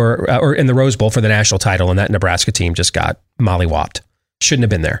or in the Rose Bowl for the national title, and that Nebraska team just got mollywopped. Shouldn't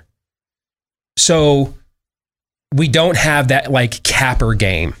have been there. So we don't have that like capper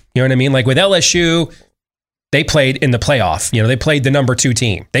game. You know what I mean? Like with LSU, they played in the playoff. You know, they played the number 2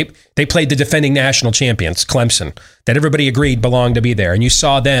 team. They played the defending national champions, Clemson, that everybody agreed belonged to be there. And you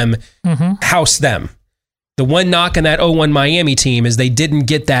saw them house them. The one knock on that 0-1 Miami team is they didn't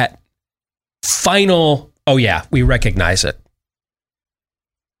get that final, oh yeah, we recognize it.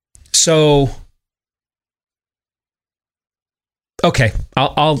 So, okay,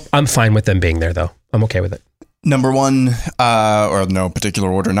 I'm fine with them being there though. I'm okay with it. Number 1, or no particular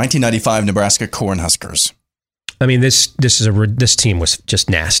order, 1995 Nebraska Cornhuskers. I mean, this team was just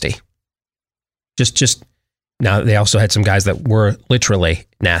nasty. Just now they also had some guys that were literally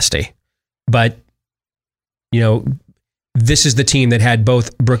nasty, but you know, this is the team that had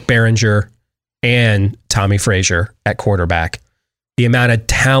both Brooke Behringer and Tommy Frazier at quarterback. The amount of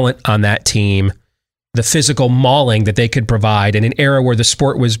talent on that team, the physical mauling that they could provide in an era where the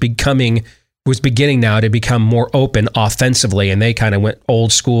sport was beginning now to become more open offensively, and they kind of went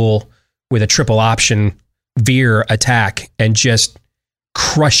old school with a triple option veer attack and just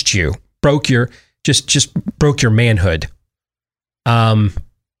crushed you, broke your manhood.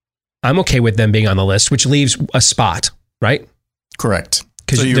 I'm okay with them being on the list, which leaves a spot, right? Correct.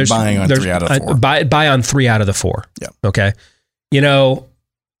 So you're buying on 3 out of 4. Buy on 3 out of the 4. Yeah. Okay. You know,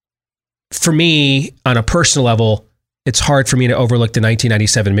 for me, on a personal level, it's hard for me to overlook the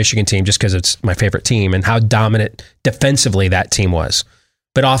 1997 Michigan team just because it's my favorite team and how dominant defensively that team was.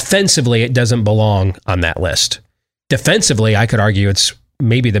 But offensively, it doesn't belong on that list. Defensively, I could argue it's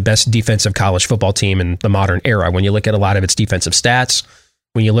maybe the best defensive college football team in the modern era when you look at a lot of its defensive stats,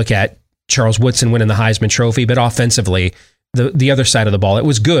 when you look at Charles Woodson winning the Heisman Trophy, but offensively, the other side of the ball, it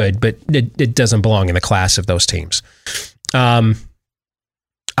was good, but it doesn't belong in the class of those teams. I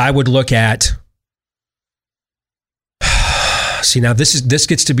would look at, see now this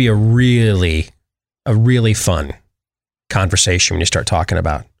gets to be a really fun conversation when you start talking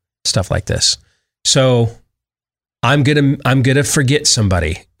about stuff like this. So I'm gonna forget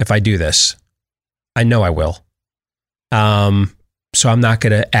somebody if I do this. I know I will. So I'm not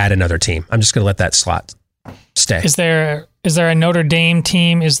gonna add another team. I'm just gonna let that slot stay. Is there a Notre Dame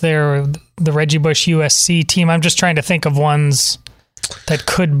team? Is there the Reggie Bush USC team? I'm just trying to think of ones that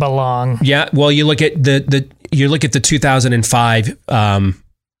could belong. Yeah, well, you look at the 2005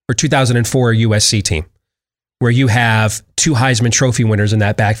 or 2004 USC team, where you have 2 Heisman Trophy winners in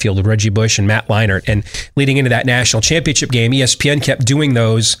that backfield with Reggie Bush and Matt Leinart, and leading into that national championship game, ESPN kept doing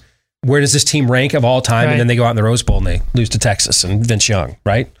those. Where does this team rank of all time? Right. And then they go out in the Rose Bowl and they lose to Texas and Vince Young,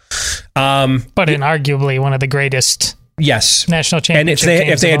 right? But in arguably one of the greatest. Yes, national championship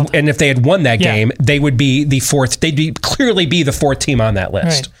games. If they had won that game, they would be the 4th. They'd clearly be the 4th team on that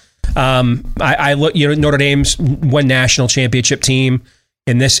list. Right. I look. Notre Dame's one national championship team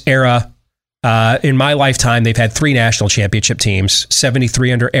in this era. In my lifetime, they've had 3 national championship teams,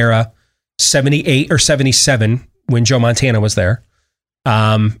 73 under Era, 78 or 77 when Joe Montana was there.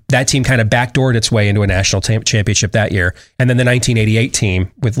 That team kind of backdoored its way into a national championship that year. And then the 1988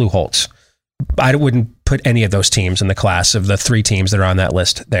 team with Lou Holtz. I wouldn't put any of those teams in the class of the 3 teams that are on that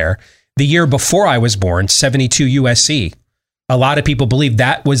list there. The year before I was born, 72 USC. A lot of people believe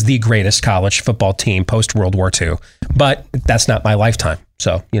that was the greatest college football team post World War II, but that's not my lifetime.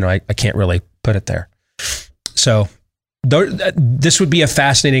 So, I can't really put it there. So this would be a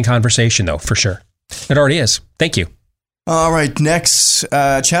fascinating conversation, though, for sure. It already is. Thank you. All right, next,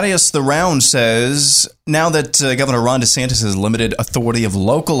 Chadius the Round says, now that Governor Ron DeSantis has limited authority of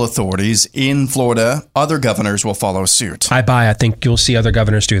local authorities in Florida, other governors will follow suit. I think you'll see other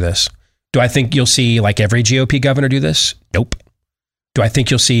governors do this. Do I think you'll see like every GOP governor do this? Nope. Do I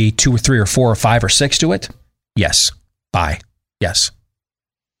think you'll see 2 or 3 or 4 or 5 or 6 do it? Yes. Yes.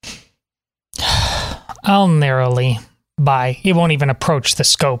 I'll narrowly buy. He won't even approach the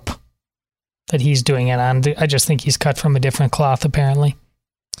scope that he's doing it on. I just think he's cut from a different cloth, apparently.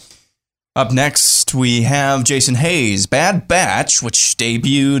 Up next, we have Jason Hayes. Bad Batch, which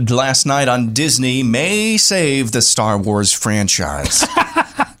debuted last night on Disney, may save the Star Wars franchise.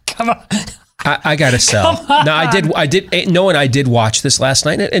 Come on. I gotta sell. No, I did. No, and I did watch this last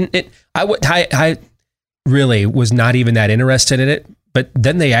night, and I really was not even that interested in it. But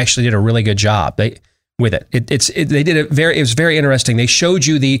then they actually did a really good job with it. It was very interesting. They showed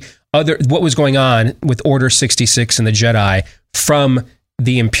you what was going on with Order 66 and the Jedi from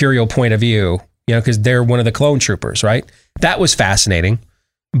the Imperial point of view. Because they're one of the clone troopers, right? That was fascinating.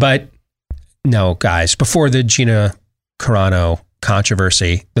 But no, guys, before the Gina Carano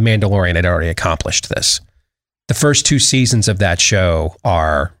controversy, The Mandalorian had already accomplished this. The first 2 seasons of that show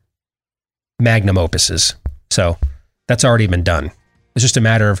are magnum opuses. So that's already been done. It's just a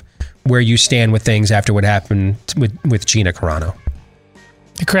matter of where you stand with things after what happened with Gina Carano.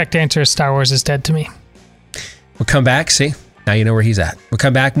 The correct answer is Star Wars is dead to me. We'll come back. See, now you know where he's at. We'll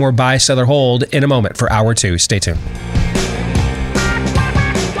come back. More Buy, Sell, or Hold in a moment for Hour 2. Stay tuned.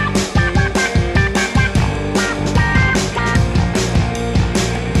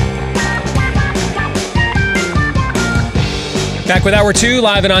 Back with Hour 2,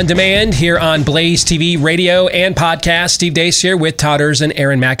 live and on demand here on Blaze TV, radio, and podcast. Steve Deace here with Todd Erzen,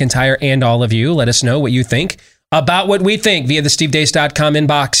 Aaron McIntyre, and all of you. Let us know what you think about what we think via the stevedeace.com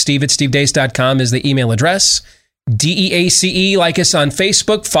inbox. Steve@stevedeace.com is the email address. DEACE, like us on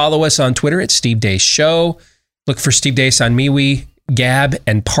Facebook. Follow us on Twitter at Steve Deace Show. Look for Steve Deace on MeWe, Gab,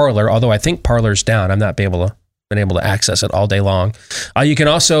 and Parler, although I think Parler's down. I'm not been able to access it all day long. You can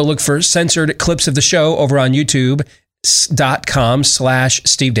also look for censored clips of the show over on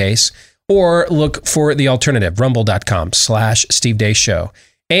YouTube.com/Steve Deace, or look for the alternative, rumble.com/Steve Deace Show.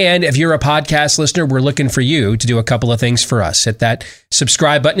 And if you're a podcast listener, we're looking for you to do a couple of things for us. Hit that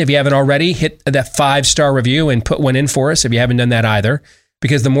subscribe button if you haven't already. Hit that 5-star review and put one in for us if you haven't done that either.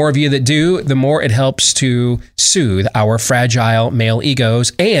 Because the more of you that do, the more it helps to soothe our fragile male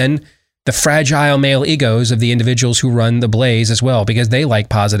egos and the fragile male egos of the individuals who run the Blaze as well, because they like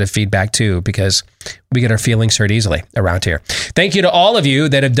positive feedback too, because we get our feelings hurt easily around here. Thank you to all of you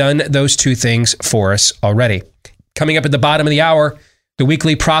that have done those 2 things for us already. Coming up at the bottom of the hour, the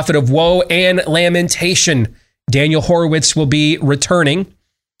weekly prophet of woe and lamentation. Daniel Horowitz will be returning,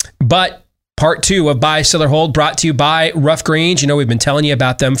 but part 2 of Buy, Sell, or Hold brought to you by Rough Greens. We've been telling you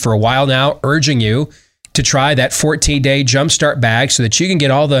about them for a while now, urging you to try that 14-day Jumpstart bag so that you can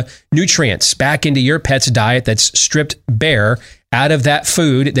get all the nutrients back into your pet's diet that's stripped bare out of that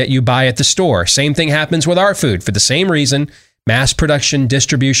food that you buy at the store. Same thing happens with our food for the same reason: mass production,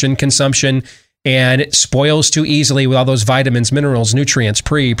 distribution, consumption, and it spoils too easily with all those vitamins, minerals, nutrients,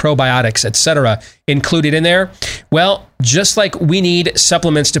 probiotics, etc. included in there. Well, just like we need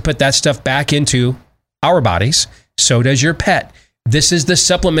supplements to put that stuff back into our bodies, so does your pet. This is the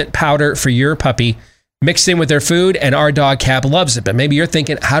supplement powder for your puppy, mixed in with their food, and our dog Cap loves it. But maybe you're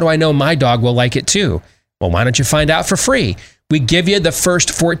thinking, how do I know my dog will like it too? Well, why don't you find out for free? We give you the first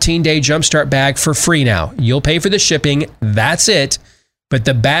 14-day Jumpstart bag for free now. You'll pay for the shipping. That's it. But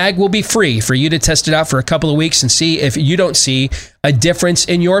the bag will be free for you to test it out for a couple of weeks and see if you don't see a difference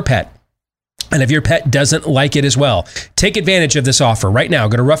in your pet. And if your pet doesn't like it as well. Take advantage of this offer right now.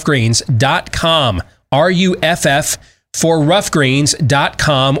 Go to roughgreens.com, RUFF, for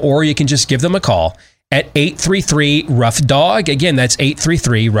roughgreens.com, or you can just give them a call at 833-ROUGH-DOG. Again, that's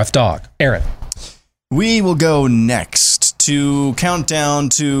 833-ROUGH-DOG. Aaron. We will go next to Countdown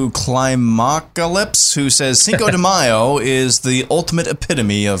to Climacalypse, who says Cinco de Mayo is the ultimate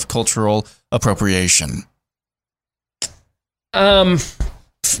epitome of cultural appropriation.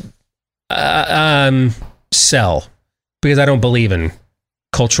 Sell, because I don't believe in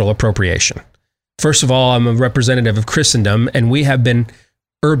cultural appropriation. First of all, I'm a representative of Christendom, and we have been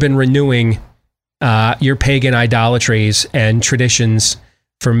urban renewing your pagan idolatries and traditions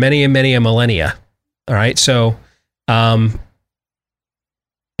for many and many a millennia. All right, so and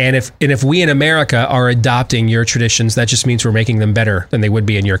if we in America are adopting your traditions, that just means we're making them better than they would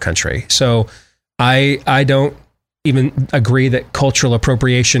be in your country. So I don't even agree that cultural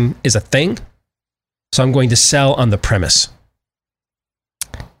appropriation is a thing. So I'm going to sell on the premise.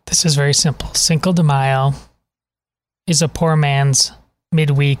 This is very simple. Cinco de Mayo is a poor man's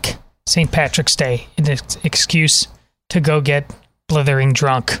midweek St. Patrick's Day, an excuse to go get blithering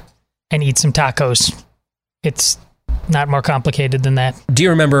drunk and eat some tacos. It's not more complicated than that. Do you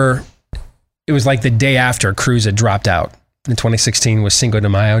remember, it was like the day after Cruz had dropped out in 2016 was Cinco de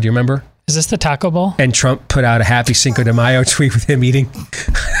Mayo. Do you remember? Is this the Taco Bowl? And Trump put out a happy Cinco de Mayo tweet with him eating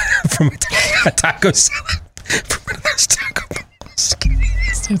from a taco salad from one of those taco bowls.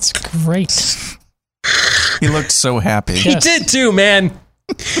 It's great. He looked so happy. He did too, man.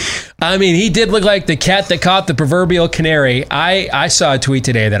 I mean, he did look like the cat that caught the proverbial canary. I saw a tweet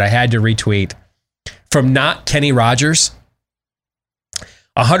today that I had to retweet from not Kenny Rogers.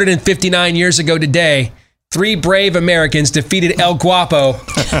 159 years ago today, 3 brave Americans defeated El Guapo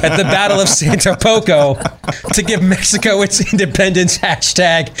at the Battle of Santo Poco to give Mexico its independence.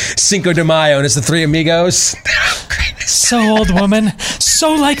 Hashtag Cinco de Mayo. And it's the 3 amigos. So old, woman.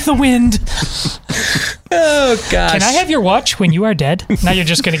 So like the wind. Oh, gosh. Can I have your watch when you are dead? Now you're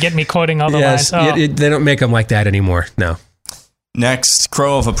just going to get me quoting all the lines. Oh. They don't make them like that anymore. No. Next,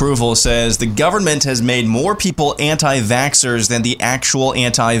 Crow of Approval says the government has made more people anti-vaxxers than the actual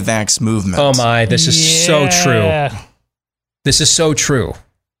anti-vax movement. Oh my, this is so true. This is so true.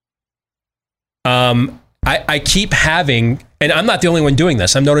 I keep having, and I'm not the only one doing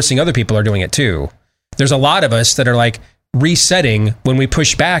this. I'm noticing other people are doing it too. There's a lot of us that are like resetting when we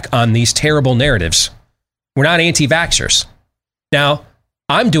push back on these terrible narratives. We're not anti-vaxxers. Now,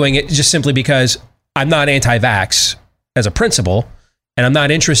 I'm doing it just simply because I'm not anti-vax as a principle, and I'm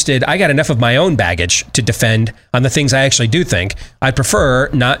not interested. I got enough of my own baggage to defend on the things I actually do think. I prefer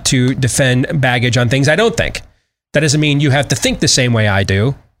not to defend baggage on things I don't think. That doesn't mean you have to think the same way I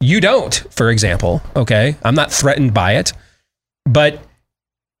do. You don't, for example, okay? I'm not threatened by it, but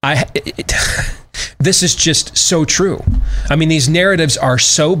this is just so true. I mean, these narratives are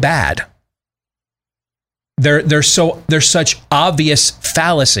so bad. They're such obvious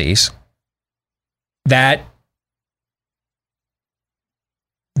fallacies that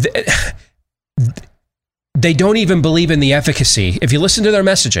they don't even believe in the efficacy. If you listen to their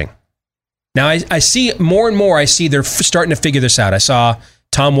messaging. Now, I see more and more, I see they're starting to figure this out. I saw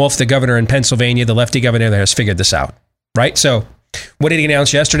Tom Wolf, the governor in Pennsylvania, the lefty governor there, has figured this out, right? So what did he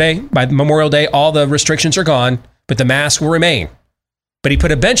announce yesterday? By Memorial Day, all the restrictions are gone, but the mask will remain. But he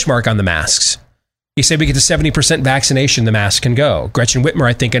put a benchmark on the masks. He said we get to 70% vaccination, the mask can go. Gretchen Whitmer,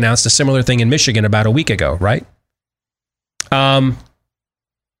 I think, announced a similar thing in Michigan about a week ago, right?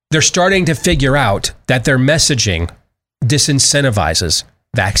 They're starting to figure out that their messaging disincentivizes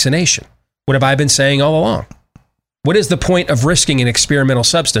vaccination. What have I been saying all along? What is the point of risking an experimental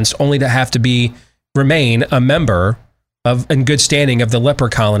substance only to have to remain a member of in good standing of the leper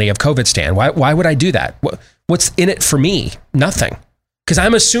colony of COVIDstan? Why would I do that? What's in it for me? Nothing. Because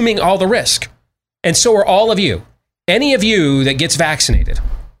I'm assuming all the risk. And so are all of you. Any of you that gets vaccinated,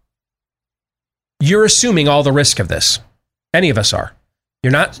 you're assuming all the risk of this. Any of us are.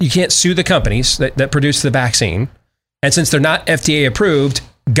 You can't sue the companies that produce the vaccine. And since they're not FDA approved,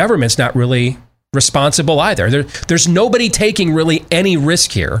 government's not really responsible either. There's nobody taking really any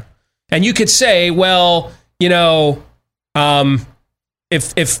risk here. And you could say, well, you know,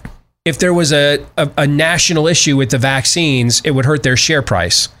 if there was a national issue with the vaccines, it would hurt their share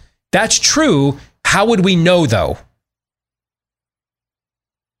price. That's true. How would we know, though?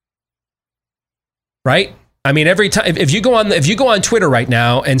 Right? I mean, every time if you go on Twitter right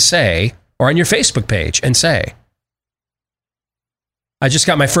now and say, or on your Facebook page and say, I just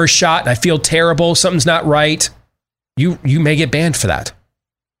got my first shot and I feel terrible, something's not right, you may get banned for that.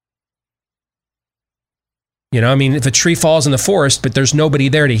 You know, I mean, if a tree falls in the forest, but there's nobody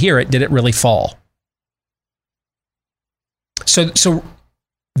there to hear it, did it really fall? So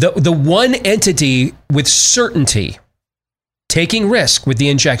the one entity with certainty taking risk with the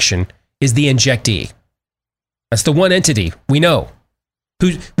injection is the injectee. That's the one entity we know.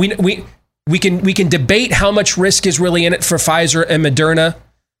 We can debate how much risk is really in it for Pfizer and Moderna.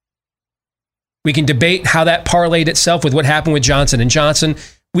 We can debate how that parlayed itself with what happened with Johnson & Johnson.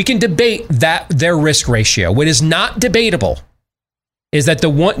 We can debate their risk ratio. What is not debatable is that the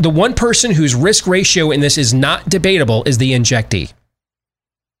one person whose risk ratio in this is not debatable is the injectee.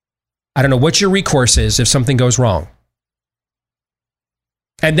 I don't know what your recourse is if something goes wrong.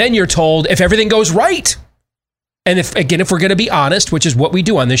 And then you're told if everything goes right. And if we're going to be honest, which is what we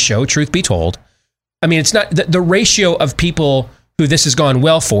do on this show, truth be told, I mean, it's not the ratio of people who this has gone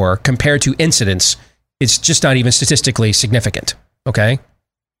well for compared to incidents. It's just not even statistically significant. Okay.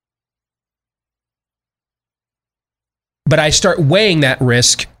 But I start weighing that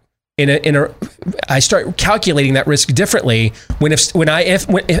risk I start calculating that risk differently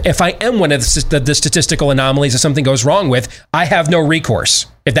if I am one of the statistical anomalies that something goes wrong with, I have no recourse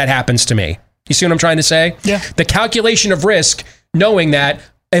if that happens to me. You see what I'm trying to say? Yeah. The calculation of risk, knowing that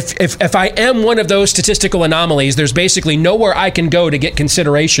if I am one of those statistical anomalies, there's basically nowhere I can go to get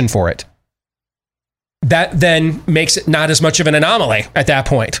consideration for it. That then makes it not as much of an anomaly at that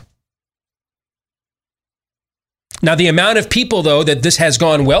point. Now, the amount of people, though, that this has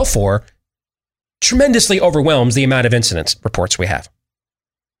gone well for tremendously overwhelms the amount of incident reports we have.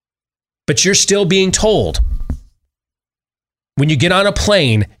 But you're still being told when you get on a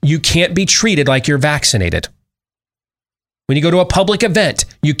plane, you can't be treated like you're vaccinated. When you go to a public event,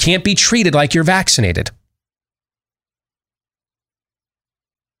 you can't be treated like you're vaccinated.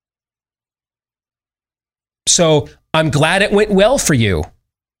 So I'm glad it went well for you.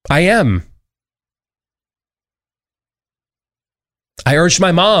 I am. I urged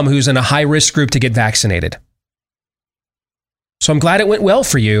my mom, who's in a high-risk group, to get vaccinated. So I'm glad it went well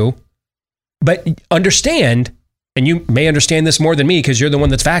for you. But understand, and you may understand this more than me because you're the one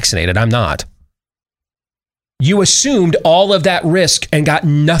that's vaccinated. I'm not. You assumed all of that risk and got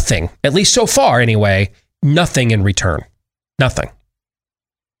nothing, at least so far anyway, nothing in return. Nothing.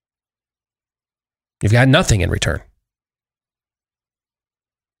 You've got nothing in return.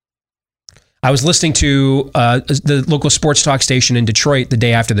 I was listening to the local sports talk station in Detroit the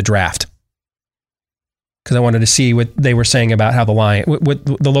day after the draft because I wanted to see what they were saying about how what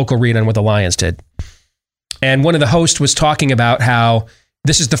the local read on what the Lions did. And one of the hosts was talking about how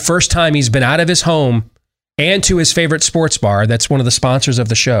this is the first time he's been out of his home and to his favorite sports bar. That's one of the sponsors of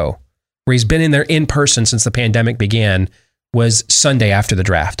the show, where he's been in there in person since the pandemic began, was Sunday after the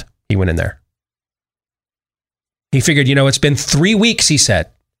draft. He went in there. He figured, it's been 3 weeks, he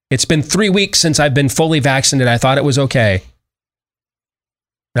said. It's been 3 weeks since I've been fully vaccinated. I thought it was okay.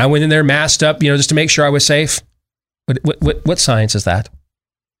 And I went in there masked up, just to make sure I was safe. What science is that?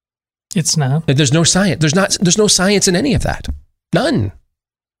 It's not. There's no science. There's no science in any of that. None.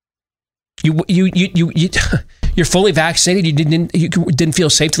 You're fully vaccinated. You didn't feel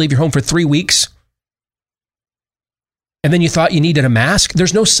safe to leave your home for 3 weeks. And then you thought you needed a mask.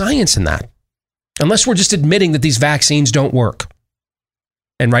 There's no science in that. Unless we're just admitting that these vaccines don't work.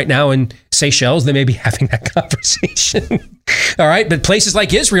 And right now in Seychelles, they may be having that conversation. All right. But places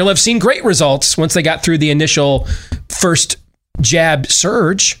like Israel have seen great results once they got through the initial first jab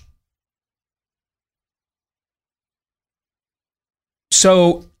surge.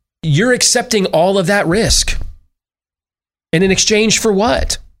 So you're accepting all of that risk. And in exchange for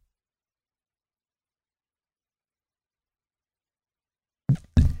what?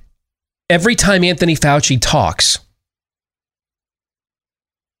 Every time Anthony Fauci talks,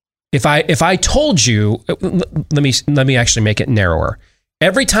 if I told you, let me actually make it narrower.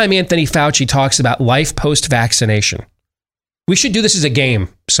 Every time Anthony Fauci talks about life post-vaccination, we should do this as a game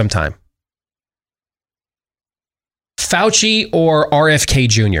sometime. Fauci or RFK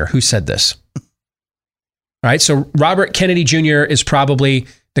Jr., who said this? All right, so Robert Kennedy Jr. is probably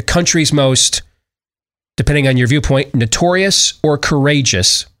the country's most, depending on your viewpoint, notorious or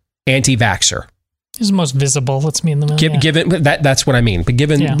courageous anti-vaxxer. He's the most visible. Let's mean them. Given that's what I mean. But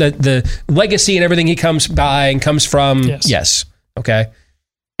given the legacy and everything he comes by and comes from, yes. Okay.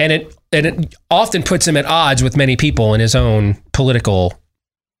 And it often puts him at odds with many people in his own political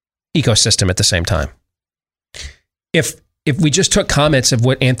ecosystem at the same time. If we just took comments of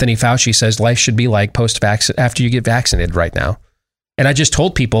what Anthony Fauci says life should be like post-vaccine after you get vaccinated right now, and I just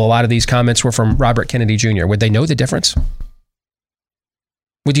told people a lot of these comments were from Robert Kennedy Jr., would they know the difference?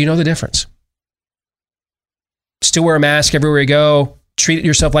 Would you know the difference? Still wear a mask everywhere you go. Treat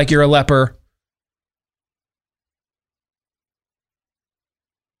yourself like you're a leper.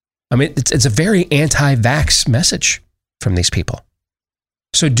 I mean, it's a very anti-vax message from these people.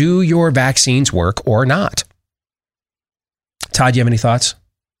 So do your vaccines work or not? Todd, do you have any thoughts?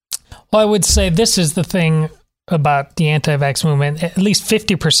 Well, I would say this is the thing about the anti-vax movement. At least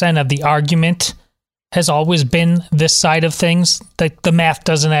 50% of the argument has always been this side of things. The math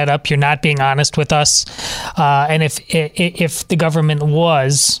doesn't add up. You're not being honest with us. And if the government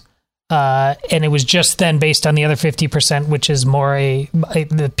was And it was just then based on the other 50%, which is more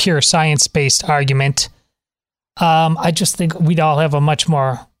the pure science-based argument. I just think we'd all have a much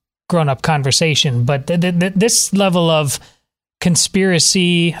more grown-up conversation. But this level of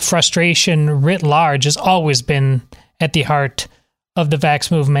conspiracy, frustration writ large has always been at the heart of the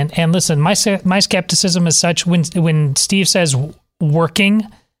vax movement. And listen, my skepticism is such when Steve says working,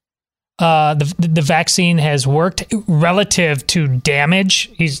 the vaccine has worked relative to damage.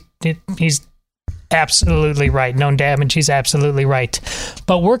 He's absolutely right. Known damage, he's absolutely right.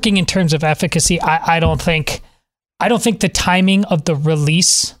 But working in terms of efficacy, I don't think the timing of the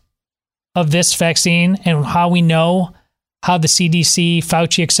release of this vaccine and how we know how the CDC,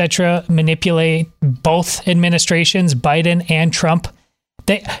 Fauci, etc., manipulate both administrations, Biden and Trump,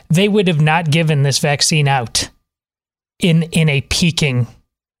 they would have not given this vaccine out in a peaking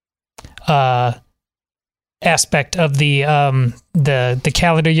aspect of the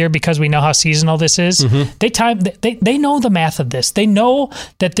calendar year, because we know how seasonal this is. Mm-hmm. They know the math of this. They know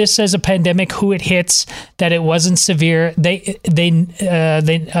that this is a pandemic, who it hits, that it wasn't severe. They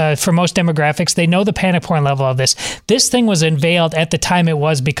for most demographics, they know the panic porn level of this. This thing was unveiled at the time it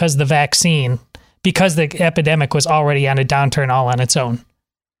was because the vaccine, because the epidemic was already on a downturn all on its own.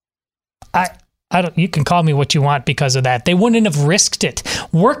 You can call me what you want because of that. They wouldn't have risked it.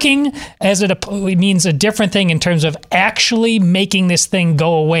 Working as it means a different thing in terms of actually making this thing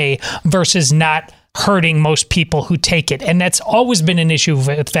go away versus not hurting most people who take it. And that's always been an issue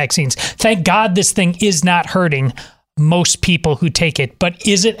with vaccines. Thank God this thing is not hurting most people who take it. But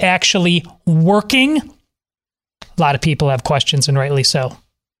is it actually working? A lot of people have questions, and rightly so.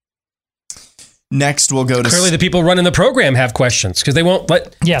 Next, we'll go to... Clearly, the people running the program have questions because they won't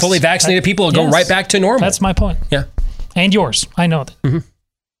let fully vaccinated people go right back to normal. That's my point. Yeah. And yours. I know that. Mm-hmm.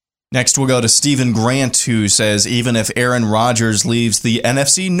 Next, we'll go to Stephen Grant, who says, even if Aaron Rodgers leaves the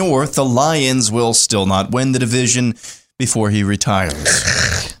NFC North, the Lions will still not win the division before he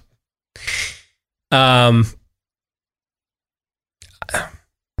retires.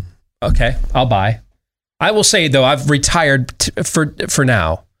 Okay, I'll buy. I will say, though, I've retired for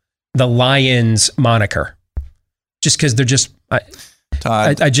now the Lions moniker, just because they're just.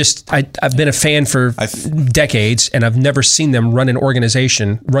 I've been a fan for decades, and I've never seen them run this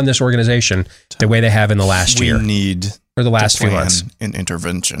organization the way they have in the last year. We need or the last few months. An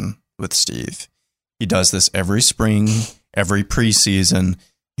intervention with Steve. He does this every spring, every preseason.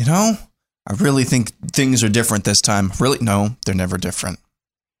 You know, I really think things are different this time. Really, no, they're never different.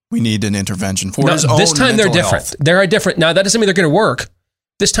 We need an intervention for his own this time they're different. Health. They are different. Now, that doesn't mean they're going to work.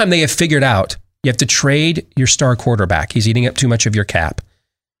 This time they have figured out you have to trade your star quarterback. He's eating up too much of your cap.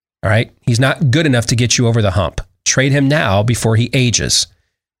 All right? He's not good enough to get you over the hump. Trade him now before he ages.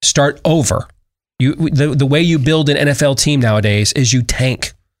 Start over. The way you build an NFL team nowadays is you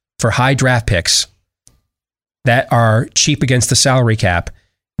tank for high draft picks that are cheap against the salary cap.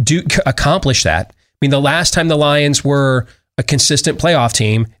 Accomplish that. I mean, the last time the Lions were a consistent playoff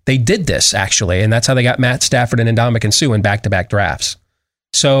team, they did this, actually, and that's how they got Matt Stafford and Ndamukong Suh in back-to-back drafts.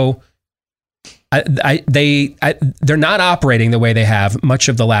 So they're not operating the way they have much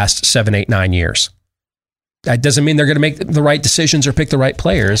of the last 7, 8, 9 years. That doesn't mean they're going to make the right decisions or pick the right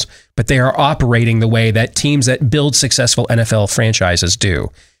players, but they are operating the way that teams that build successful NFL franchises do.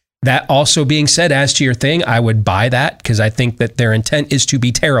 That also being said, as to your thing, I would buy that because I think that their intent is to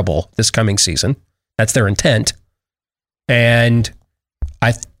be terrible this coming season. That's their intent. And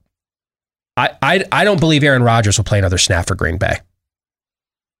I don't believe Aaron Rodgers will play another snap for Green Bay.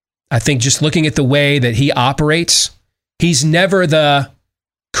 I think just looking at the way that he operates, he's never the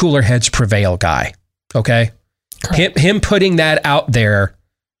cooler heads prevail guy. Okay? Him putting that out there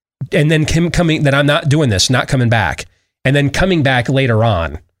and then him coming that I'm not doing this, not coming back, and then coming back later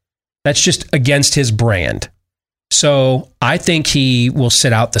on. That's just against his brand. So I think he will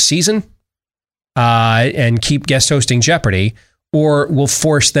sit out the season and keep guest hosting Jeopardy, or will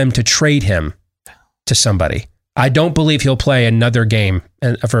force them to trade him to somebody. I don't believe he'll play another game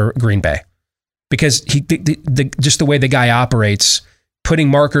for Green Bay because just the way the guy operates, putting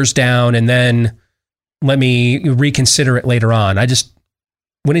markers down and then let me reconsider it later on.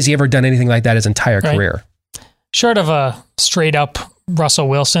 When has he ever done anything like that his entire career? Short of a straight up Russell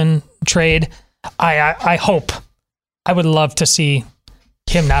Wilson trade, I hope, I would love to see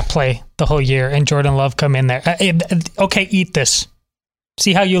him not play the whole year and Jordan Love come in there. Okay, eat this.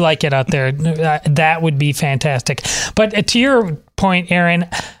 See how you like it out there. That would be fantastic. But to your point, Aaron,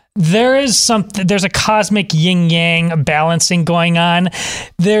 there's a cosmic yin-yang balancing going on.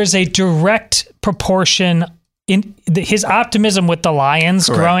 There's a direct proportion his optimism with the Lions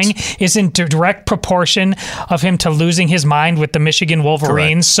growing is in direct proportion of him to losing his mind with the Michigan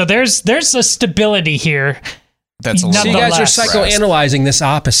Wolverines. So there's a stability here. That's a so you guys are psychoanalyzing this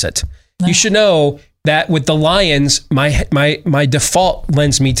opposite. You should know that with the Lions, my default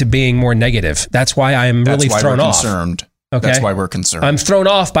lends me to being more negative. That's why I'm really thrown off. Concerned. Okay? That's why we're concerned. I'm thrown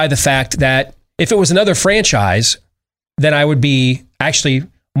off by the fact that if it was another franchise, then I would be actually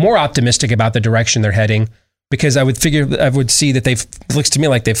more optimistic about the direction they're heading, because I would see that looks to me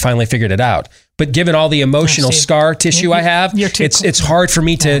like they've finally figured it out. But given all the emotional scar tissue I have, it's hard for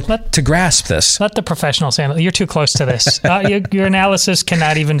me to grasp this. Let the professionals handle it. You're too close to this. Your analysis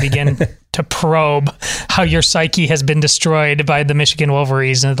cannot even begin to probe how your psyche has been destroyed by the Michigan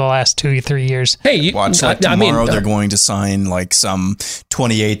Wolverines in the last 2-3 years. Hey, watch tomorrow they're going to sign like some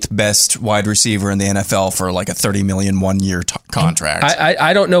 28th best wide receiver in the NFL for like a $30 million 1-year contract.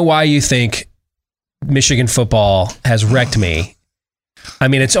 I don't know why you think Michigan football has wrecked me. I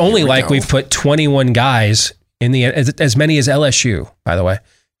mean, it's only we've put 21 guys in the, as many as LSU, by the way,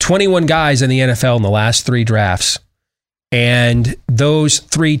 21 guys in the NFL in the last 3 drafts. And those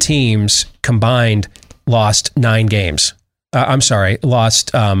 3 teams combined lost 9 games.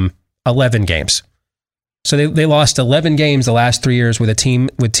 Lost 11 games. So they lost 11 games the last 3 years with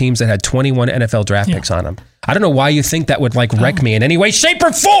teams that had 21 NFL draft picks on them. I don't know why you think that would wreck me in any way, shape,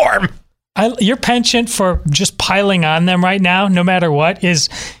 or form. Your penchant for just piling on them right now, no matter what,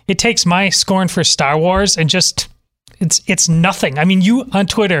 it takes my scorn for Star Wars and just it's nothing. I mean, you on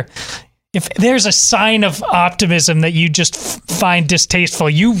Twitter, if there's a sign of optimism that you just find distasteful,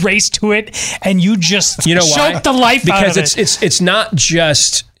 you race to it and you just choke the life out of it. Because it's not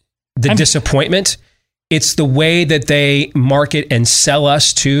just the disappointment. It's the way that they market and sell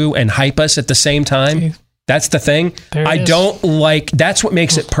us to and hype us at the same time. That's the thing. I don't like, that's what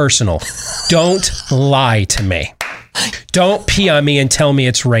makes it personal. Don't lie to me. Don't pee on me and tell me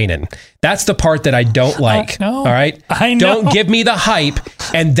it's raining. That's the part that I don't like. All right? I know. Don't give me the hype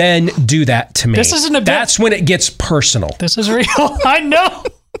and then do that to me. This isn't a bit. That's when it gets personal. This is real. I know.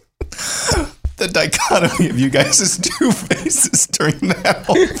 The dichotomy of you guys' 2 faces during that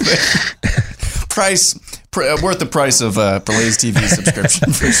whole thing. Worth the price of a Blaze TV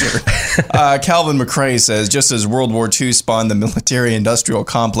subscription for sure. Calvin McRae says, just as World War II spawned the military-industrial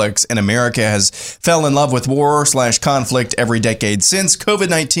complex and America has fell in love with war/conflict every decade since,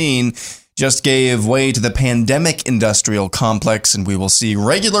 COVID-19 just gave way to the pandemic-industrial complex, and we will see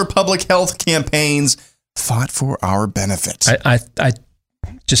regular public health campaigns fought for our benefit. I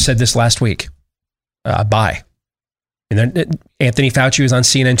just said this last week. Bye. And then Anthony Fauci was on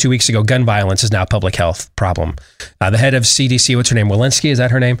CNN 2 weeks ago. Gun violence is now a public health problem. The head of CDC, what's her name? Walensky, is that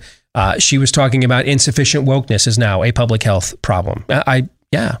her name? She was talking about insufficient wokeness is now a public health problem.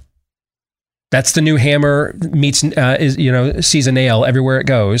 Yeah. That's the new hammer sees a nail everywhere it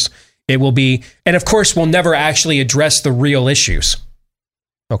goes. It will be, and of course, we'll never actually address the real issues.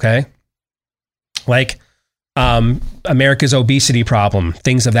 Okay? Like America's obesity problem,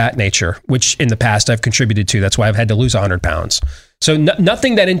 things of that nature, which in the past I've contributed to. That's why I've had to lose 100 pounds. So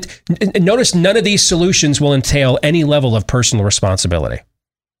nothing notice none of these solutions will entail any level of personal responsibility,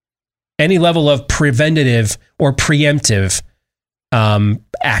 any level of preventative or preemptive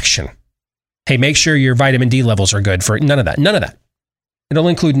action. Hey, make sure your vitamin D levels are good for none of that. None of that. It'll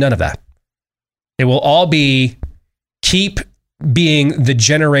include none of that. It will all be keep being the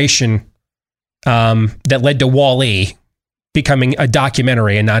generation that led to Wall-E becoming a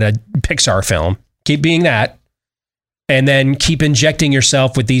documentary and not a Pixar film. Keep being that. And then keep injecting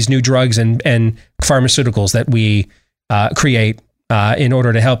yourself with these new drugs and pharmaceuticals that we create in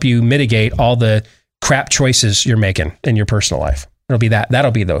order to help you mitigate all the crap choices you're making in your personal life. It'll be that.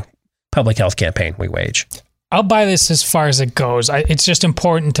 That'll be the public health campaign we wage. I'll buy this as far as it goes. It's just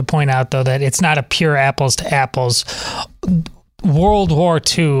important to point out, though, that it's not a pure apples to apples. World War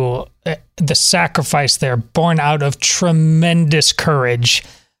II, the sacrifice there, born out of tremendous courage.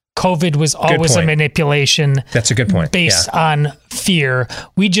 COVID was always a manipulation. That's a good point. Based on fear.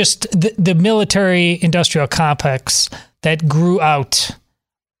 We just, the military industrial complex that grew out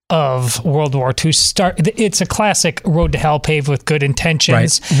of World War II it's a classic road to hell paved with good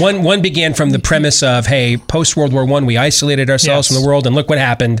intentions. Right. One began from the premise of, hey, post World War I, we isolated ourselves from the world, and look what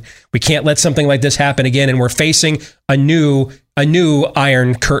happened. We can't let something like this happen again, and we're facing a new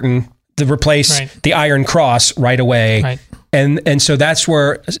Iron Curtain to replace the Iron Cross right away. Right. And so that's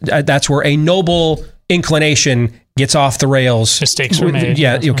where a noble inclination gets off the rails. Mistakes were made.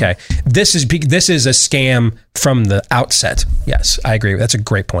 Yeah, okay. This is a scam from the outset. Yes, I agree. That's a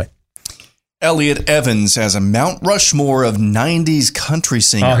great point. Elliot Evans has a Mount Rushmore of 90s country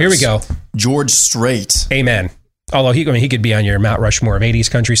singers. Oh, here we go. George Strait. Amen. Although he could be on your Mount Rushmore of 80s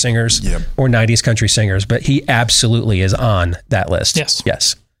country singers or 90s country singers, but he absolutely is on that list.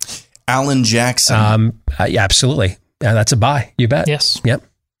 Yes. Alan Jackson. Yeah, absolutely. Yeah, that's a buy. You bet. Yes. Yep.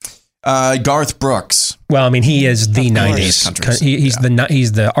 Garth Brooks. Well, I mean, he is the 90s.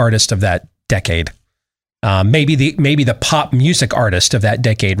 He's the artist of that decade. Maybe the pop music artist of that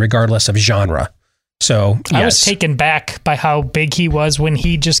decade, regardless of genre. So yes. I was taken back by how big he was when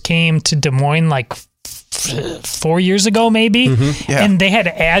he just came to Des Moines like 4 years ago, maybe. And they had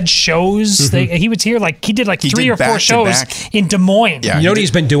ad shows. He was here he did 3 or 4 shows in Des Moines. You know what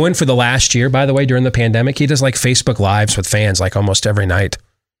he's been doing for the last year, by the way, during the pandemic? He does Facebook Lives with fans almost every night.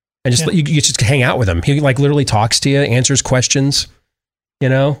 And just you just hang out with him. He literally talks to you, answers questions.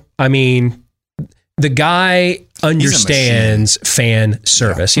 I mean, the guy understands fan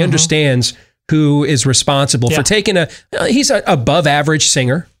service. He understands who is responsible for taking he's an above average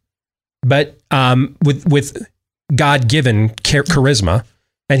singer, but with God-given charisma,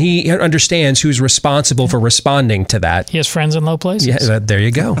 and he understands who's responsible for responding to that. He has friends in low places. Yeah, there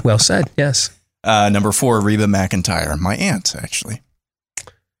you go. Well said. Yes. Number 4, Reba McEntire, my aunt, actually.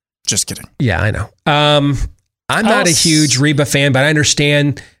 Just kidding. Yeah, I know. I'm not a huge Reba fan, but I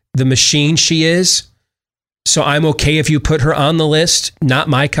understand the machine she is. So I'm okay if you put her on the list. Not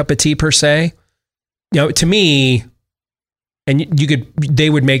my cup of tea per se. To me, and they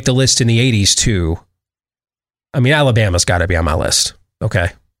would make the list in the 80s too. I mean, Alabama's got to be on my list. Okay.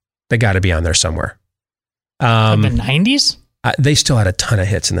 They got to be on there somewhere. In the 90s? They still had a ton of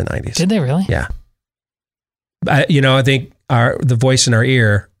hits in the 90s. Did they really? Yeah. I think the voice in our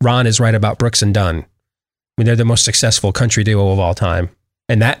ear, Ron is right about Brooks and Dunn. I mean, they're the most successful country duo of all time.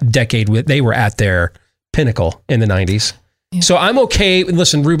 And that decade, they were at their pinnacle in the 90s. Yeah. So I'm okay.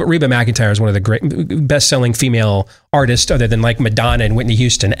 Listen, Reba McEntire is one of the great best-selling female artists other than Madonna and Whitney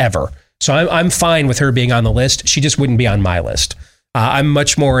Houston ever. So I'm fine with her being on the list. She just wouldn't be on my list. I'm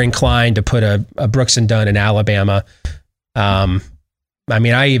much more inclined to put a Brooks and Dunn in Alabama. I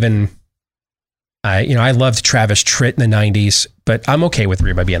mean, I loved Travis Tritt in the 90s, but I'm okay with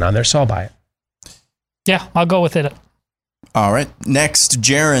Reba being on there, so I'll buy it. Yeah, I'll go with it. All right. Next,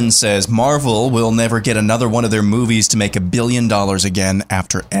 Jaron says Marvel will never get another one of their movies to make $1 billion again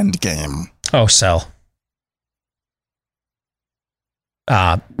after Endgame. Oh, sell.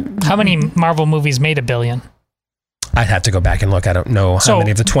 How many Marvel movies made $1 billion? I'd have to go back and look. I don't know how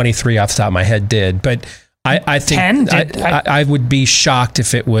many of the 23 off the top of my head did, but I think 10? I would be shocked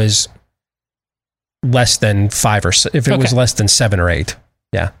if it was less than 5 or if it was less than 7 or 8.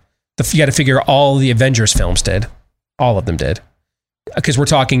 Yeah. You got to figure all the Avengers films did. All of them did. Because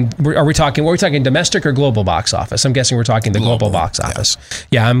are we talking domestic or global box office? I'm guessing we're talking the global box office.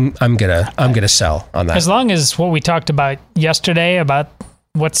 Yeah, I'm gonna sell on that. As long as what we talked about yesterday about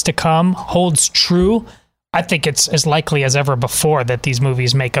what's to come holds true, I think it's as likely as ever before that these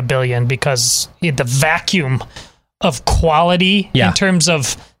movies make $1 billion, because the vacuum of quality in terms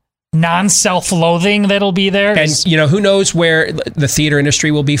of non-self-loathing that'll be there. And who knows where the theater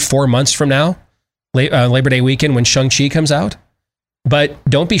industry will be 4 months from now, Labor Day weekend when Shang-Chi comes out. But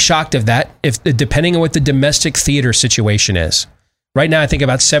don't be shocked if depending on what the domestic theater situation is. Right now, I think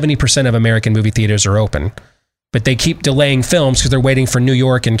about 70% of American movie theaters are open, but they keep delaying films because they're waiting for New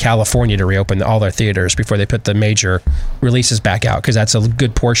York and California to reopen all their theaters before they put the major releases back out, because that's a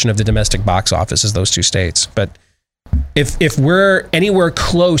good portion of the domestic box office is those 2 states. But if we're anywhere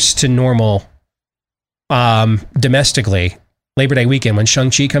close to normal domestically, Labor Day weekend when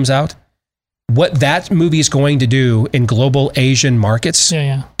Shang-Chi comes out, what that movie is going to do in global Asian markets,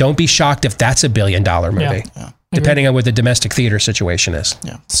 don't be shocked if that's $1 billion movie, depending on what the domestic theater situation is.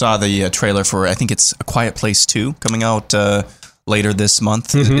 Yeah. Saw the trailer for, I think it's A Quiet Place 2 coming out later this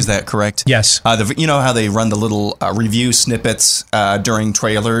month. Is that correct? Yes. You know how they run the little review snippets during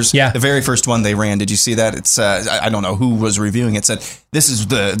trailers? Yeah. The very first one they ran, did you see that? It's I don't know who was reviewing it, said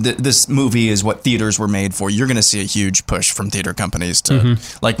this movie is what theaters were made for. You're going to see a huge push from theater companies to,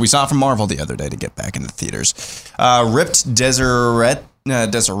 like we saw from Marvel the other day, to get back into theaters. Ripped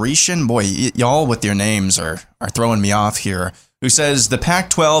Desertion, boy, y'all with your names are throwing me off here. Who says the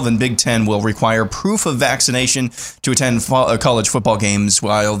Pac-12 and Big Ten will require proof of vaccination to attend college football games,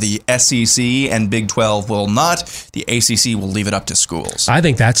 while the SEC and Big 12 will not. The ACC will leave it up to schools. I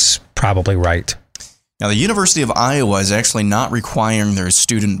think that's probably right. Now, the University of Iowa is actually not requiring their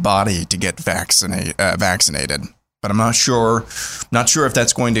student body to get vaccinated, but I'm not sure if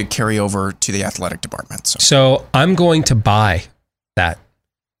that's going to carry over to the athletic department. So I'm going to buy that,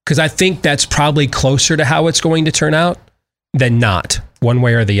 because I think that's probably closer to how it's going to turn out than not, one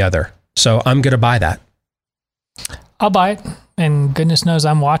way or the other. So I'm going to buy that. I'll buy it, and goodness knows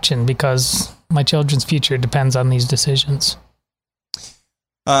I'm watching, because My children's future depends on these decisions.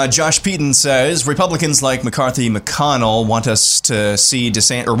 Josh Peaton says Republicans like McCarthy, McConnell want to see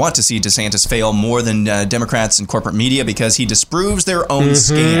DeSantis fail more than Democrats and corporate media because he disproves their own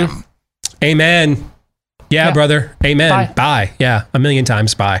scam. Amen. Yeah, brother. Amen. Bye. Yeah, a million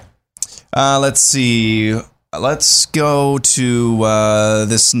times bye. Let's see. Let's go to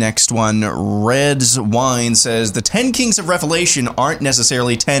this next one. Red's Wine says the 10 Kings of Revelation aren't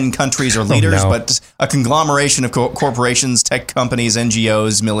necessarily 10 countries or leaders, but a conglomeration of corporations, tech companies,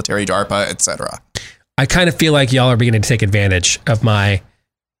 NGOs, military, DARPA, etc. I kind of feel like y'all are beginning to take advantage of my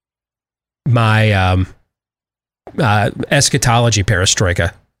eschatology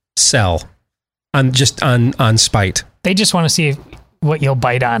perestroika sell on spite. They just want to see what you'll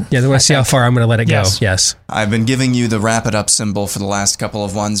bite on. Yeah, they want to see how far I'm going to let it go. Yes. I've been giving you the wrap it up symbol for the last couple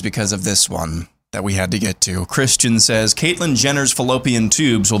of ones because of this one that we had to get to. Christian says Caitlyn Jenner's fallopian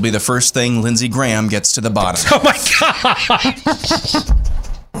tubes will be the first thing Lindsey Graham gets to the bottom. Oh my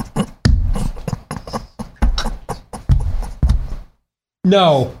God.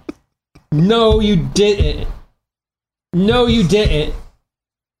 No. No, you didn't. No, you didn't.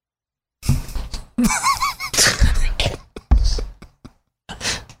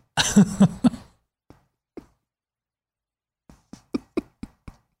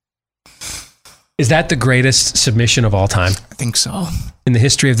 Is that the greatest submission of all time? I think so. In the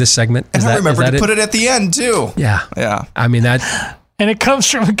history of this segment? And I remember to put it at the end, too. Yeah. Yeah. I mean, that... And it comes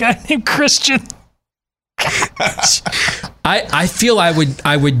from a guy named Christian. I feel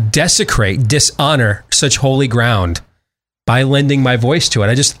I would dishonor such holy ground by lending my voice to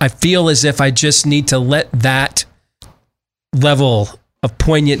it. I feel as if I just need to let that level of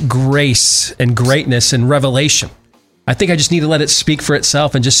poignant grace and greatness and revelation. I think I just need to let it speak for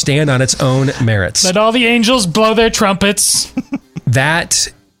itself and just stand on its own merits. Let all the angels blow their trumpets.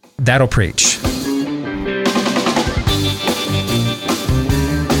 That'll preach.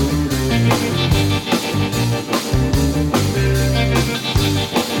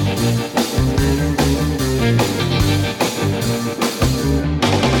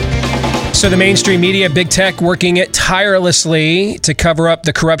 So the mainstream media, big tech, working it tirelessly to cover up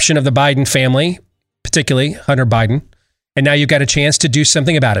the corruption of the Biden family, particularly Hunter Biden. And now you've got a chance to do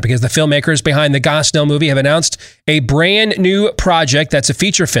something about it because the filmmakers behind the Gosnell movie have announced a brand new project that's a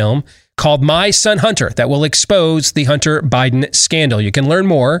feature film called My Son Hunter that will expose the Hunter Biden scandal. You can learn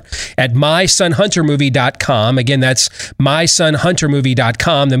more at mysonhuntermovie.com. Again, that's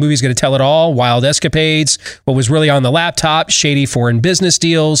mysonhuntermovie.com. The movie's going to tell it all: wild escapades, what was really on the laptop, shady foreign business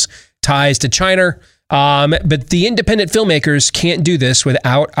deals, ties to China. But the independent filmmakers can't do this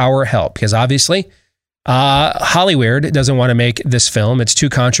without our help because obviously Hollywood doesn't want to make this film. It's too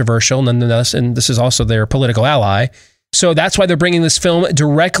controversial nonetheless, and this is also their political ally. So that's why they're bringing this film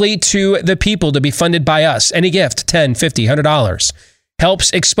directly to the people to be funded by us. Any gift, $10, $50, $100, helps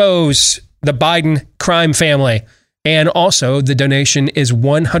expose the Biden crime family. And also the donation is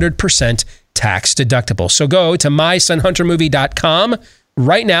 100% tax deductible. So go to mysonhuntermovie.com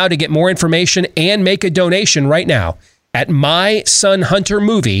right now to get more information and make a donation right now at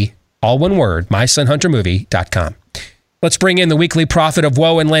mysonhuntermovie, all one word, mysonhuntermovie.com. Let's bring in the weekly prophet of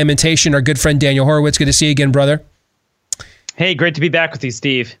woe and lamentation, our good friend Daniel Horowitz. Good to see you again, brother. Hey, great to be back with you,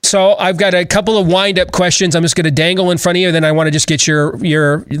 Steve. So I've got a couple of wind-up questions. I'm just going to dangle in front of you, then I want to just get your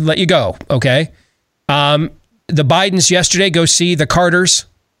let you go, okay? The Bidens yesterday go see the Carters.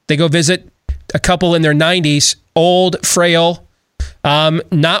 They go visit a couple in their 90s, old, frail,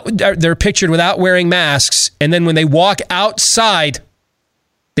 they're pictured without wearing masks, and then when they walk outside,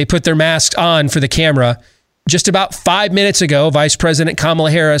 they put their masks on for the camera. Just about 5 minutes ago, Vice President Kamala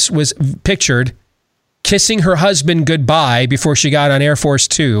Harris was pictured kissing her husband goodbye before she got on Air Force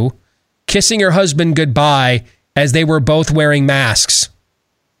Two, kissing her husband goodbye as they were both wearing masks.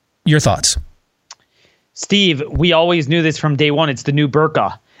 Your thoughts? Steve, we always knew this from day one. It's the new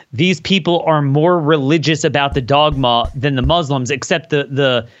burqa. These people are more religious about the dogma than the Muslims, except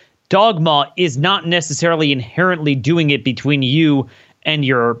the dogma is not necessarily inherently doing it between you and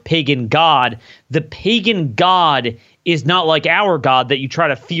your pagan god. The pagan god is not like our God that you try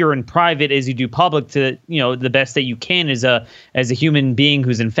to fear in private as you do public to, the best that you can as a human being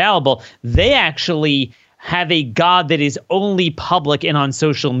who's infallible. They actually have a God that is only public and on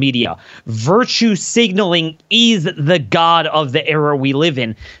social media. Virtue signaling is the God of the era we live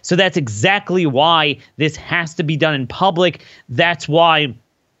in. So that's exactly why this has to be done in public. That's why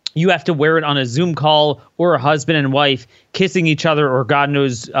you have to wear it on a Zoom call or a husband and wife kissing each other or God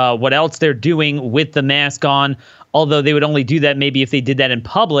knows what else they're doing with the mask on. Although they would only do that maybe if they did that in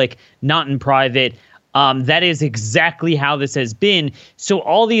public, not in private. That is exactly how this has been. So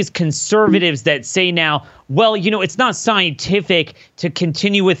all these conservatives that say now, well, it's not scientific to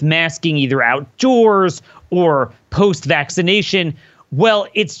continue with masking either outdoors or post-vaccination. Well,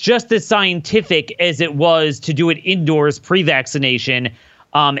 it's just as scientific as it was to do it indoors pre-vaccination,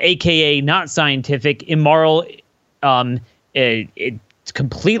 aka not scientific, immoral. It's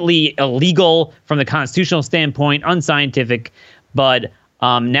completely illegal from the constitutional standpoint, unscientific. But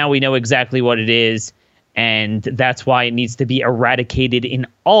now we know exactly what it is. And that's why it needs to be eradicated in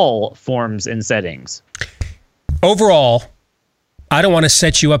all forms and settings. Overall, I don't want to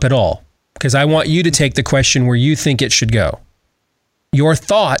set you up at all because I want you to take the question where you think it should go. Your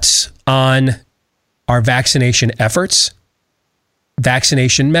thoughts on our vaccination efforts,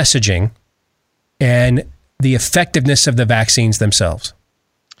 vaccination messaging, and the effectiveness of the vaccines themselves.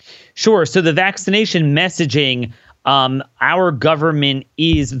 Sure. So the vaccination messaging, our government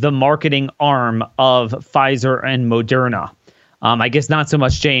is the marketing arm of Pfizer and Moderna. I guess not so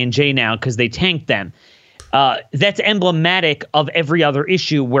much J&J now because they tanked them. That's emblematic of every other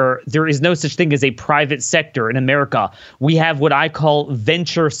issue where there is no such thing as a private sector in America. We have what I call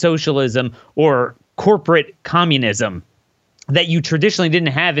venture socialism or corporate communism that you traditionally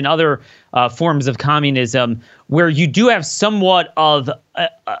didn't have in other forms of communism, where you do have somewhat of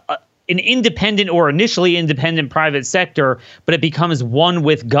an independent or initially independent private sector, but it becomes one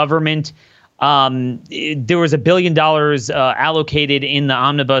with government. There was $1 billion allocated in the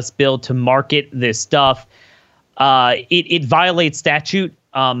omnibus bill to market this stuff. It violates statute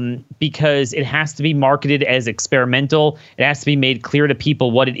because it has to be marketed as experimental. It has to be made clear to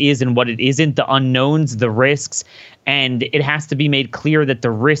people what it is and what it isn't, the unknowns, the risks. And it has to be made clear that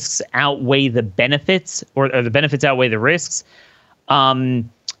the risks outweigh the benefits or the benefits outweigh the risks.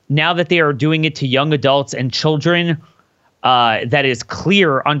 Now that they are doing it to young adults and children, that is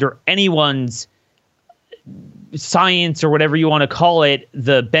clear under anyone's science or whatever you want to call it.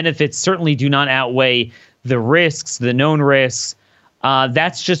 The benefits certainly do not outweigh the risks, the known risks.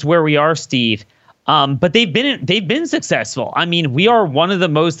 That's just where we are, Steve. But they've been successful. I mean, we are one of the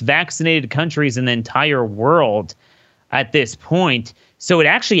most vaccinated countries in the entire world at this point. So it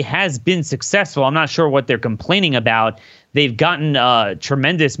actually has been successful. I'm not sure what they're complaining about. They've gotten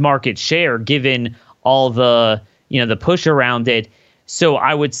tremendous market share given all the the push around it. So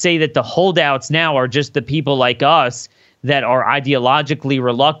I would say that the holdouts now are just the people like us that are ideologically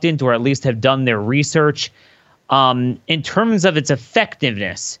reluctant or at least have done their research. In terms of its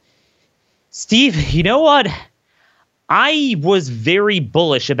effectiveness, Steve, you know what? I was very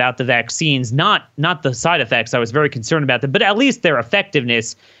bullish about the vaccines, not the side effects. I was very concerned about them, but at least their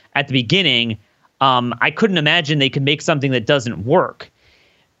effectiveness at the beginning. I couldn't imagine they could make something that doesn't work.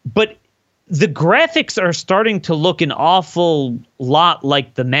 But the graphics are starting to look an awful lot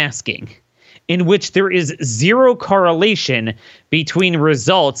like the masking, in which there is zero correlation between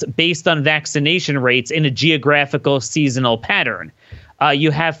results based on vaccination rates in a geographical seasonal pattern.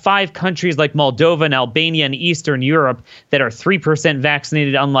 You have 5 countries like Moldova and Albania and Eastern Europe that are 3%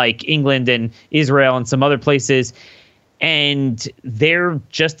 vaccinated, unlike England and Israel and some other places. And they're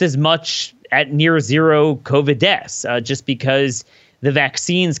just as much at near zero COVID deaths, just because the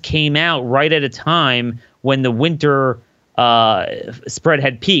vaccines came out right at a time when the winter spread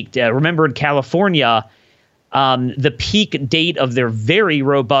had peaked. Remember in California, the peak date of their very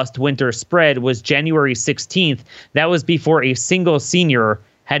robust winter spread was January 16th. That was before a single senior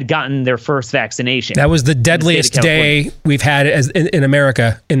had gotten their first vaccination. That was the deadliest day we've had in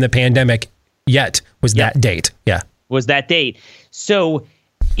America in the pandemic yet, was that date. Yeah. Was that date. So,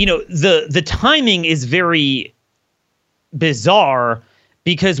 the timing is very bizarre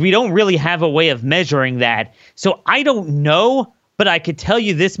because we don't really have a way of measuring that. So I don't know, but I could tell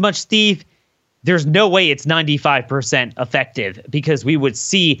you this much, Steve. There's no way it's 95% effective because we would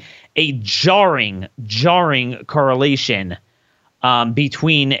see a jarring correlation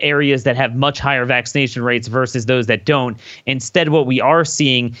between areas that have much higher vaccination rates versus those that don't. Instead, what we are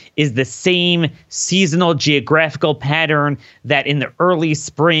seeing is the same seasonal geographical pattern that in the early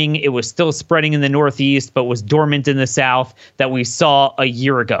spring, it was still spreading in the Northeast, but was dormant in the South that we saw a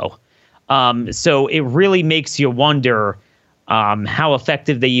year ago. So it really makes you wonder how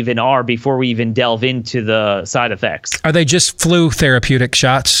effective they even are before we even delve into the side effects. Are they just flu therapeutic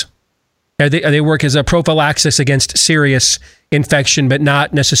shots? Are they work as a prophylaxis against serious infection, but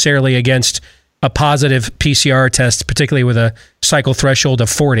not necessarily against a positive PCR test, particularly with a cycle threshold of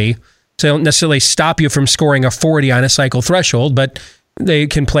 40. So they don't necessarily stop you from scoring a 40 on a cycle threshold, but they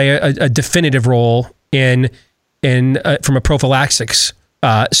can play a definitive role in from a prophylaxis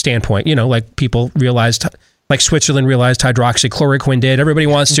standpoint. Like people realized like Switzerland realized hydroxychloroquine did. Everybody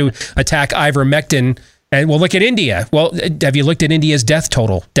wants to attack ivermectin. And well, look at India. Well, have you looked at India's death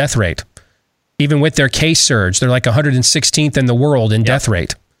rate? Even with their case surge, they're like 116th in the world in death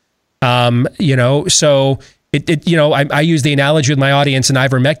rate. So I used the analogy with my audience in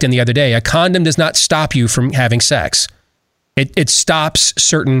ivermectin the other day. A condom does not stop you from having sex. It stops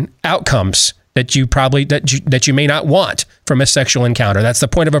certain outcomes that you may not want from a sexual encounter. That's the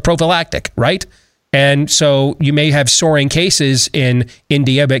point of a prophylactic, right? And so you may have soaring cases in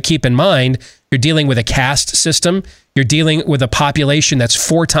India, but keep in mind, you're dealing with a caste system. You're dealing with a population that's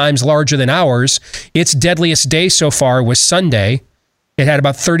 4 times larger than ours. Its deadliest day so far was Sunday. It had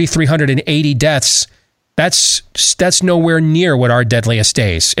about 3,380 deaths. That's nowhere near what our deadliest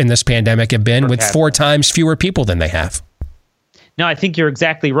days in this pandemic have been, with 4 times fewer people than they have. No, I think you're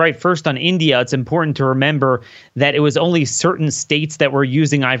exactly right. First, on India, it's important to remember that it was only certain states that were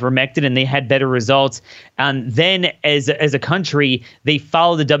using ivermectin and they had better results. And then as a country, they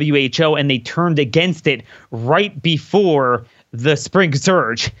followed the WHO and they turned against it right before the spring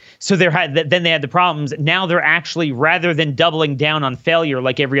surge. So then they had the problems. Now they're actually, rather than doubling down on failure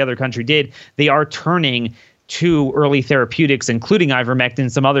like every other country did, they are turning to early therapeutics, including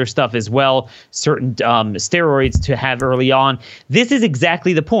ivermectin, some other stuff as well, certain steroids to have early on. This is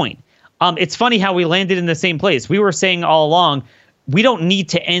exactly the point. It's funny how we landed in the same place. We were saying all along, we don't need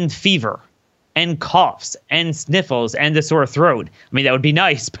to end fever and coughs and sniffles and the sore throat. I mean, that would be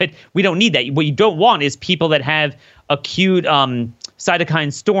nice, but we don't need that. What you don't want is people that have acute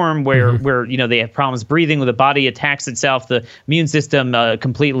cytokine storm where they have problems breathing, where the body attacks itself, the immune system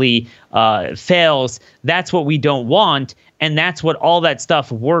completely fails. That's what we don't want, and that's what all that stuff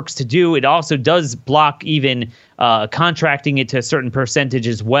works to do. It also does block even contracting it to a certain percentage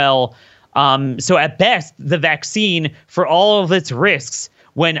as well. So at best, the vaccine, for all of its risks,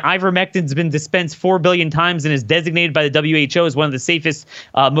 when ivermectin's been dispensed 4 billion times and is designated by the WHO as one of the safest,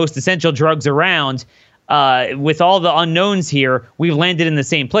 most essential drugs around, with all the unknowns here, we've landed in the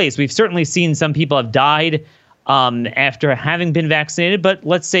same place. We've certainly seen some people have died after having been vaccinated, but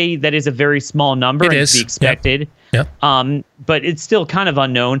let's say that is a very small number. It is to be expected. Yep. But it's still kind of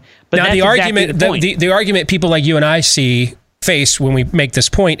unknown. But now that's the argument, exactly the argument people like you and I face when we make this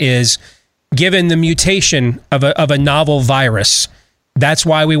point is, given the mutation of a novel virus, that's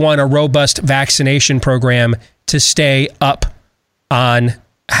why we want a robust vaccination program to stay up on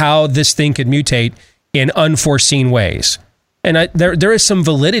how this thing could mutate in unforeseen ways. And there is some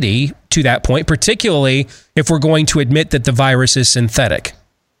validity to that point, particularly if we're going to admit that the virus is synthetic.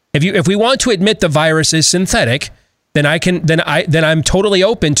 If we want to admit the virus is synthetic, then I'm totally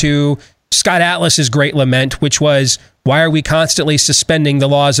open to Scott Atlas's great lament, which was, why are we constantly suspending the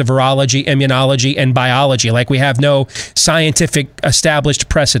laws of virology, immunology, and biology like we have no scientific established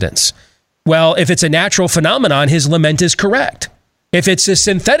precedents? Well, if it's a natural phenomenon, his lament is correct. If it's a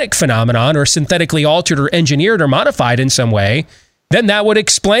synthetic phenomenon or synthetically altered or engineered or modified in some way, then that would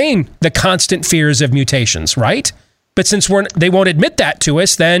explain the constant fears of mutations, right? But since they won't admit that to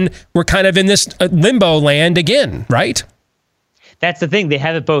us, then we're kind of in this limbo land again, right? That's the thing. They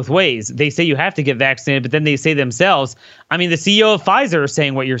have it both ways. They say you have to get vaccinated, but then they say themselves, I mean, the CEO of Pfizer is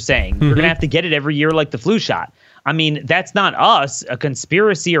saying what you're saying. You're going to have to get it every year like the flu shot. I mean, that's not us, a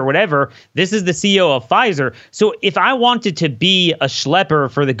conspiracy or whatever. This is the CEO of Pfizer. So if I wanted to be a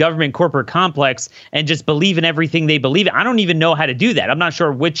schlepper for the government corporate complex and just believe in everything they believe in, I don't even know how to do that. I'm not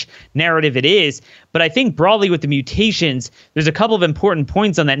sure which narrative it is. But I think broadly with the mutations, there's a couple of important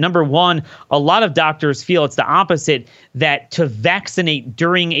points on that. Number one, a lot of doctors feel it's the opposite, that to vaccinate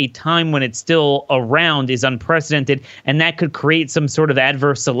during a time when it's still around is unprecedented. And that could create some sort of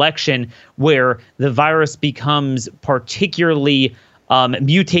adverse selection where the virus becomes particularly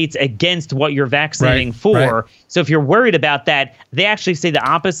mutates against what you're vaccinating for. Right. So if you're worried about that, they actually say the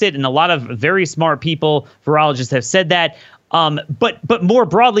opposite. And a lot of very smart people, virologists, have said that. But more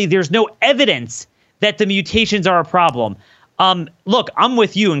broadly, there's no evidence that the mutations are a problem. Look, I'm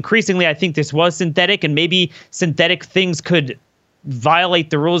with you. Increasingly, I think this was synthetic, and maybe synthetic things could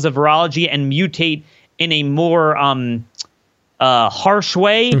violate the rules of virology and mutate in a more harsh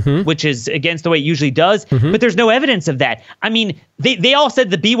way, which is against the way it usually does. But there's no evidence of that. I mean, they all said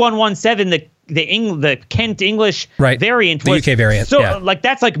the B117, the Kent English variant, the UK variant. So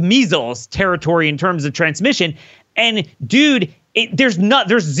that's like measles territory in terms of transmission. And dude, there's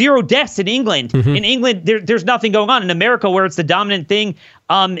zero deaths in England. In England, there's nothing going on. In America, where it's the dominant thing,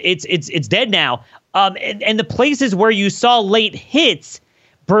 it's dead now. And the places where you saw late hits,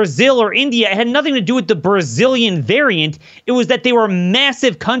 Brazil or India, it had nothing to do with the Brazilian variant. It was that they were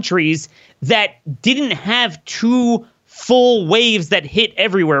massive countries that didn't have too full waves that hit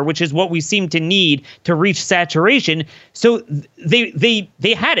everywhere, which is what we seem to need to reach saturation. So they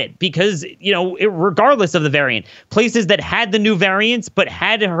had it because, regardless of the variant, places that had the new variants but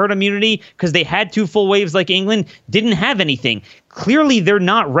had herd immunity because they had 2 full waves like England didn't have anything. Clearly, they're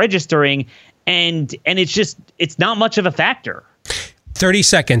not registering, and it's not much of a factor. 30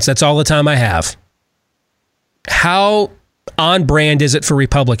 seconds. That's all the time I have. How on brand is it for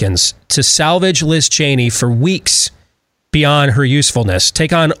Republicans to salvage Liz Cheney for weeks beyond her usefulness,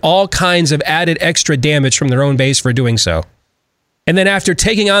 take on all kinds of added extra damage from their own base for doing so, and then after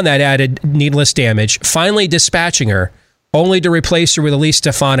taking on that added needless damage, finally dispatching her, only to replace her with Elise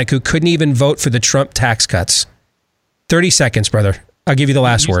Stefanik, who couldn't even vote for the Trump tax cuts? 30 seconds, brother. I'll give you the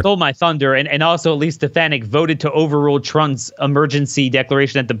last word. You stole my thunder. And also, Elise Stefanik voted to overrule Trump's emergency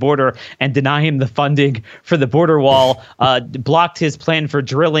declaration at the border and deny him the funding for the border wall, blocked his plan for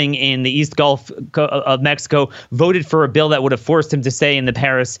drilling in the East Gulf of Mexico, voted for a bill that would have forced him to stay in the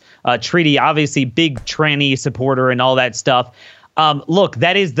Paris Treaty. Obviously, big tranny supporter and all that stuff. Look,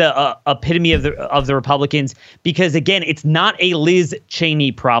 that is the epitome of the Republicans, because, again, it's not a Liz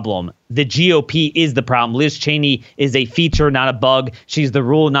Cheney problem. The GOP is the problem. Liz Cheney is a feature, not a bug. She's the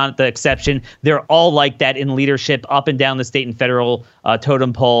rule, not the exception. They're all like that in leadership up and down the state and federal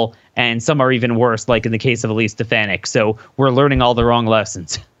totem pole, and some are even worse, like in the case of Elise Stefanik. So we're learning all the wrong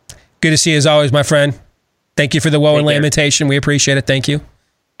lessons. Good to see you as always, my friend. Thank you for the woe and lamentation. We appreciate it. Thank you.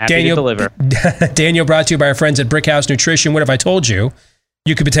 Happy to deliver. Daniel, brought to you by our friends at Brickhouse Nutrition. What have I told you?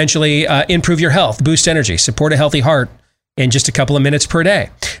 You could potentially improve your health, boost energy, support a healthy heart in just a couple of minutes per day.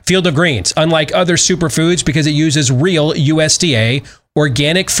 Field of Greens, unlike other superfoods because it uses real USDA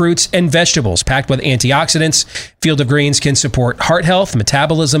organic fruits and vegetables packed with antioxidants. Field of Greens can support heart health,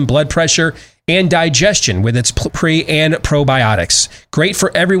 metabolism, blood pressure, and digestion with its pre and probiotics. Great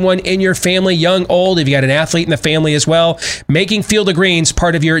for everyone in your family, young, old, if you got an athlete in the family as well. Making Field of Greens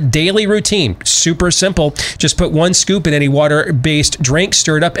part of your daily routine. Super simple. Just put 1 scoop in any water-based drink,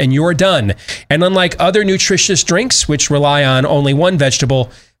 stir it up, and you're done. And unlike other nutritious drinks, which rely on only one vegetable,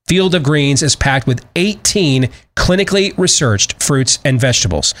 Field of Greens is packed with 18 clinically researched fruits and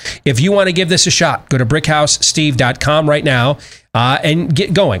vegetables. If you want to give this a shot, go to BrickHouseSteve.com right now and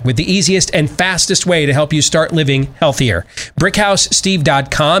get going with the easiest and fastest way to help you start living healthier.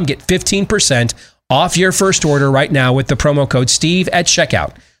 BrickHouseSteve.com. Get 15% off your first order right now with the promo code Steve at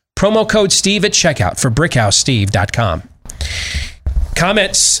checkout. Promo code Steve at checkout for BrickHouseSteve.com.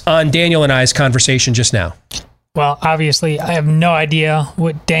 Comments on Daniel and I's conversation just now? Well, obviously, I have no idea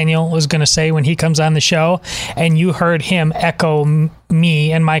what Daniel was going to say when he comes on the show, and you heard him echo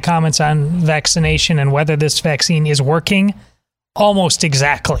me and my comments on vaccination and whether this vaccine is working almost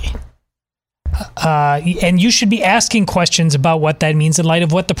exactly. And you should be asking questions about what that means in light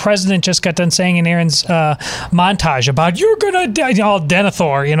of what the president just got done saying in Aaron's montage about you're going to die,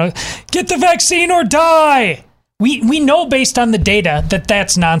 Denethor, get the vaccine or die. We know based on the data that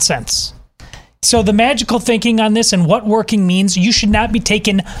that's nonsense. So the magical thinking on this and what working means, you should not be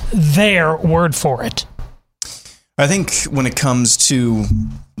taking their word for it. I think when it comes to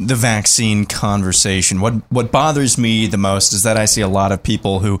the vaccine conversation, what bothers me the most is that I see a lot of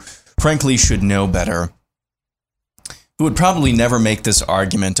people who frankly should know better, who would probably never make this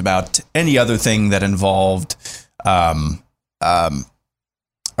argument about any other thing that involved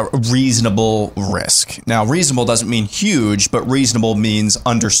a reasonable risk. Now, reasonable doesn't mean huge, but reasonable means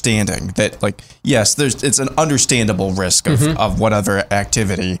understanding that, yes, it's an understandable risk of whatever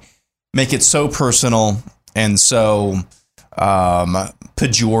activity. Make it so personal and so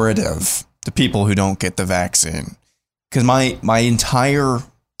pejorative to people who don't get the vaccine. Because my entire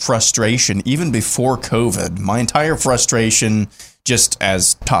frustration, even before COVID, my entire frustration, just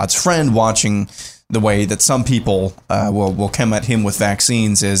as Todd's friend watching the way that some people will come at him with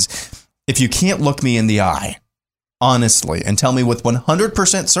vaccines, is if you can't look me in the eye, honestly, and tell me with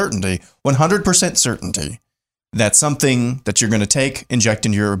 100% certainty that something that you're going to take, inject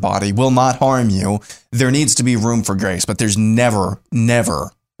into your body will not harm you, there needs to be room for grace. But there's never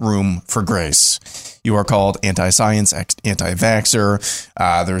room for grace. You are called anti-science,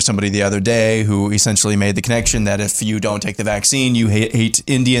 anti-vaxxer. There was somebody the other day who essentially made the connection that if you don't take the vaccine, you hate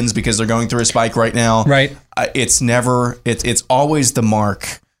Indians because they're going through a spike right now. Right. It's always the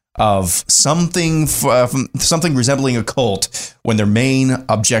mark of something resembling a cult when their main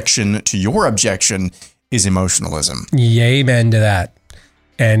objection to your objection is emotionalism. Amen to that.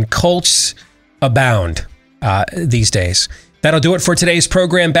 And cults abound these days. That'll do it for today's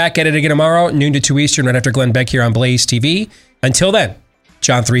program. Back at it again tomorrow, noon to 2 Eastern, right after Glenn Beck here on Blaze TV. Until then,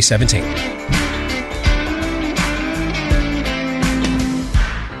 John 3:17.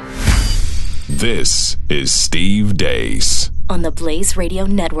 This is Steve Deace on the Blaze Radio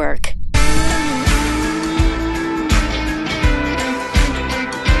Network.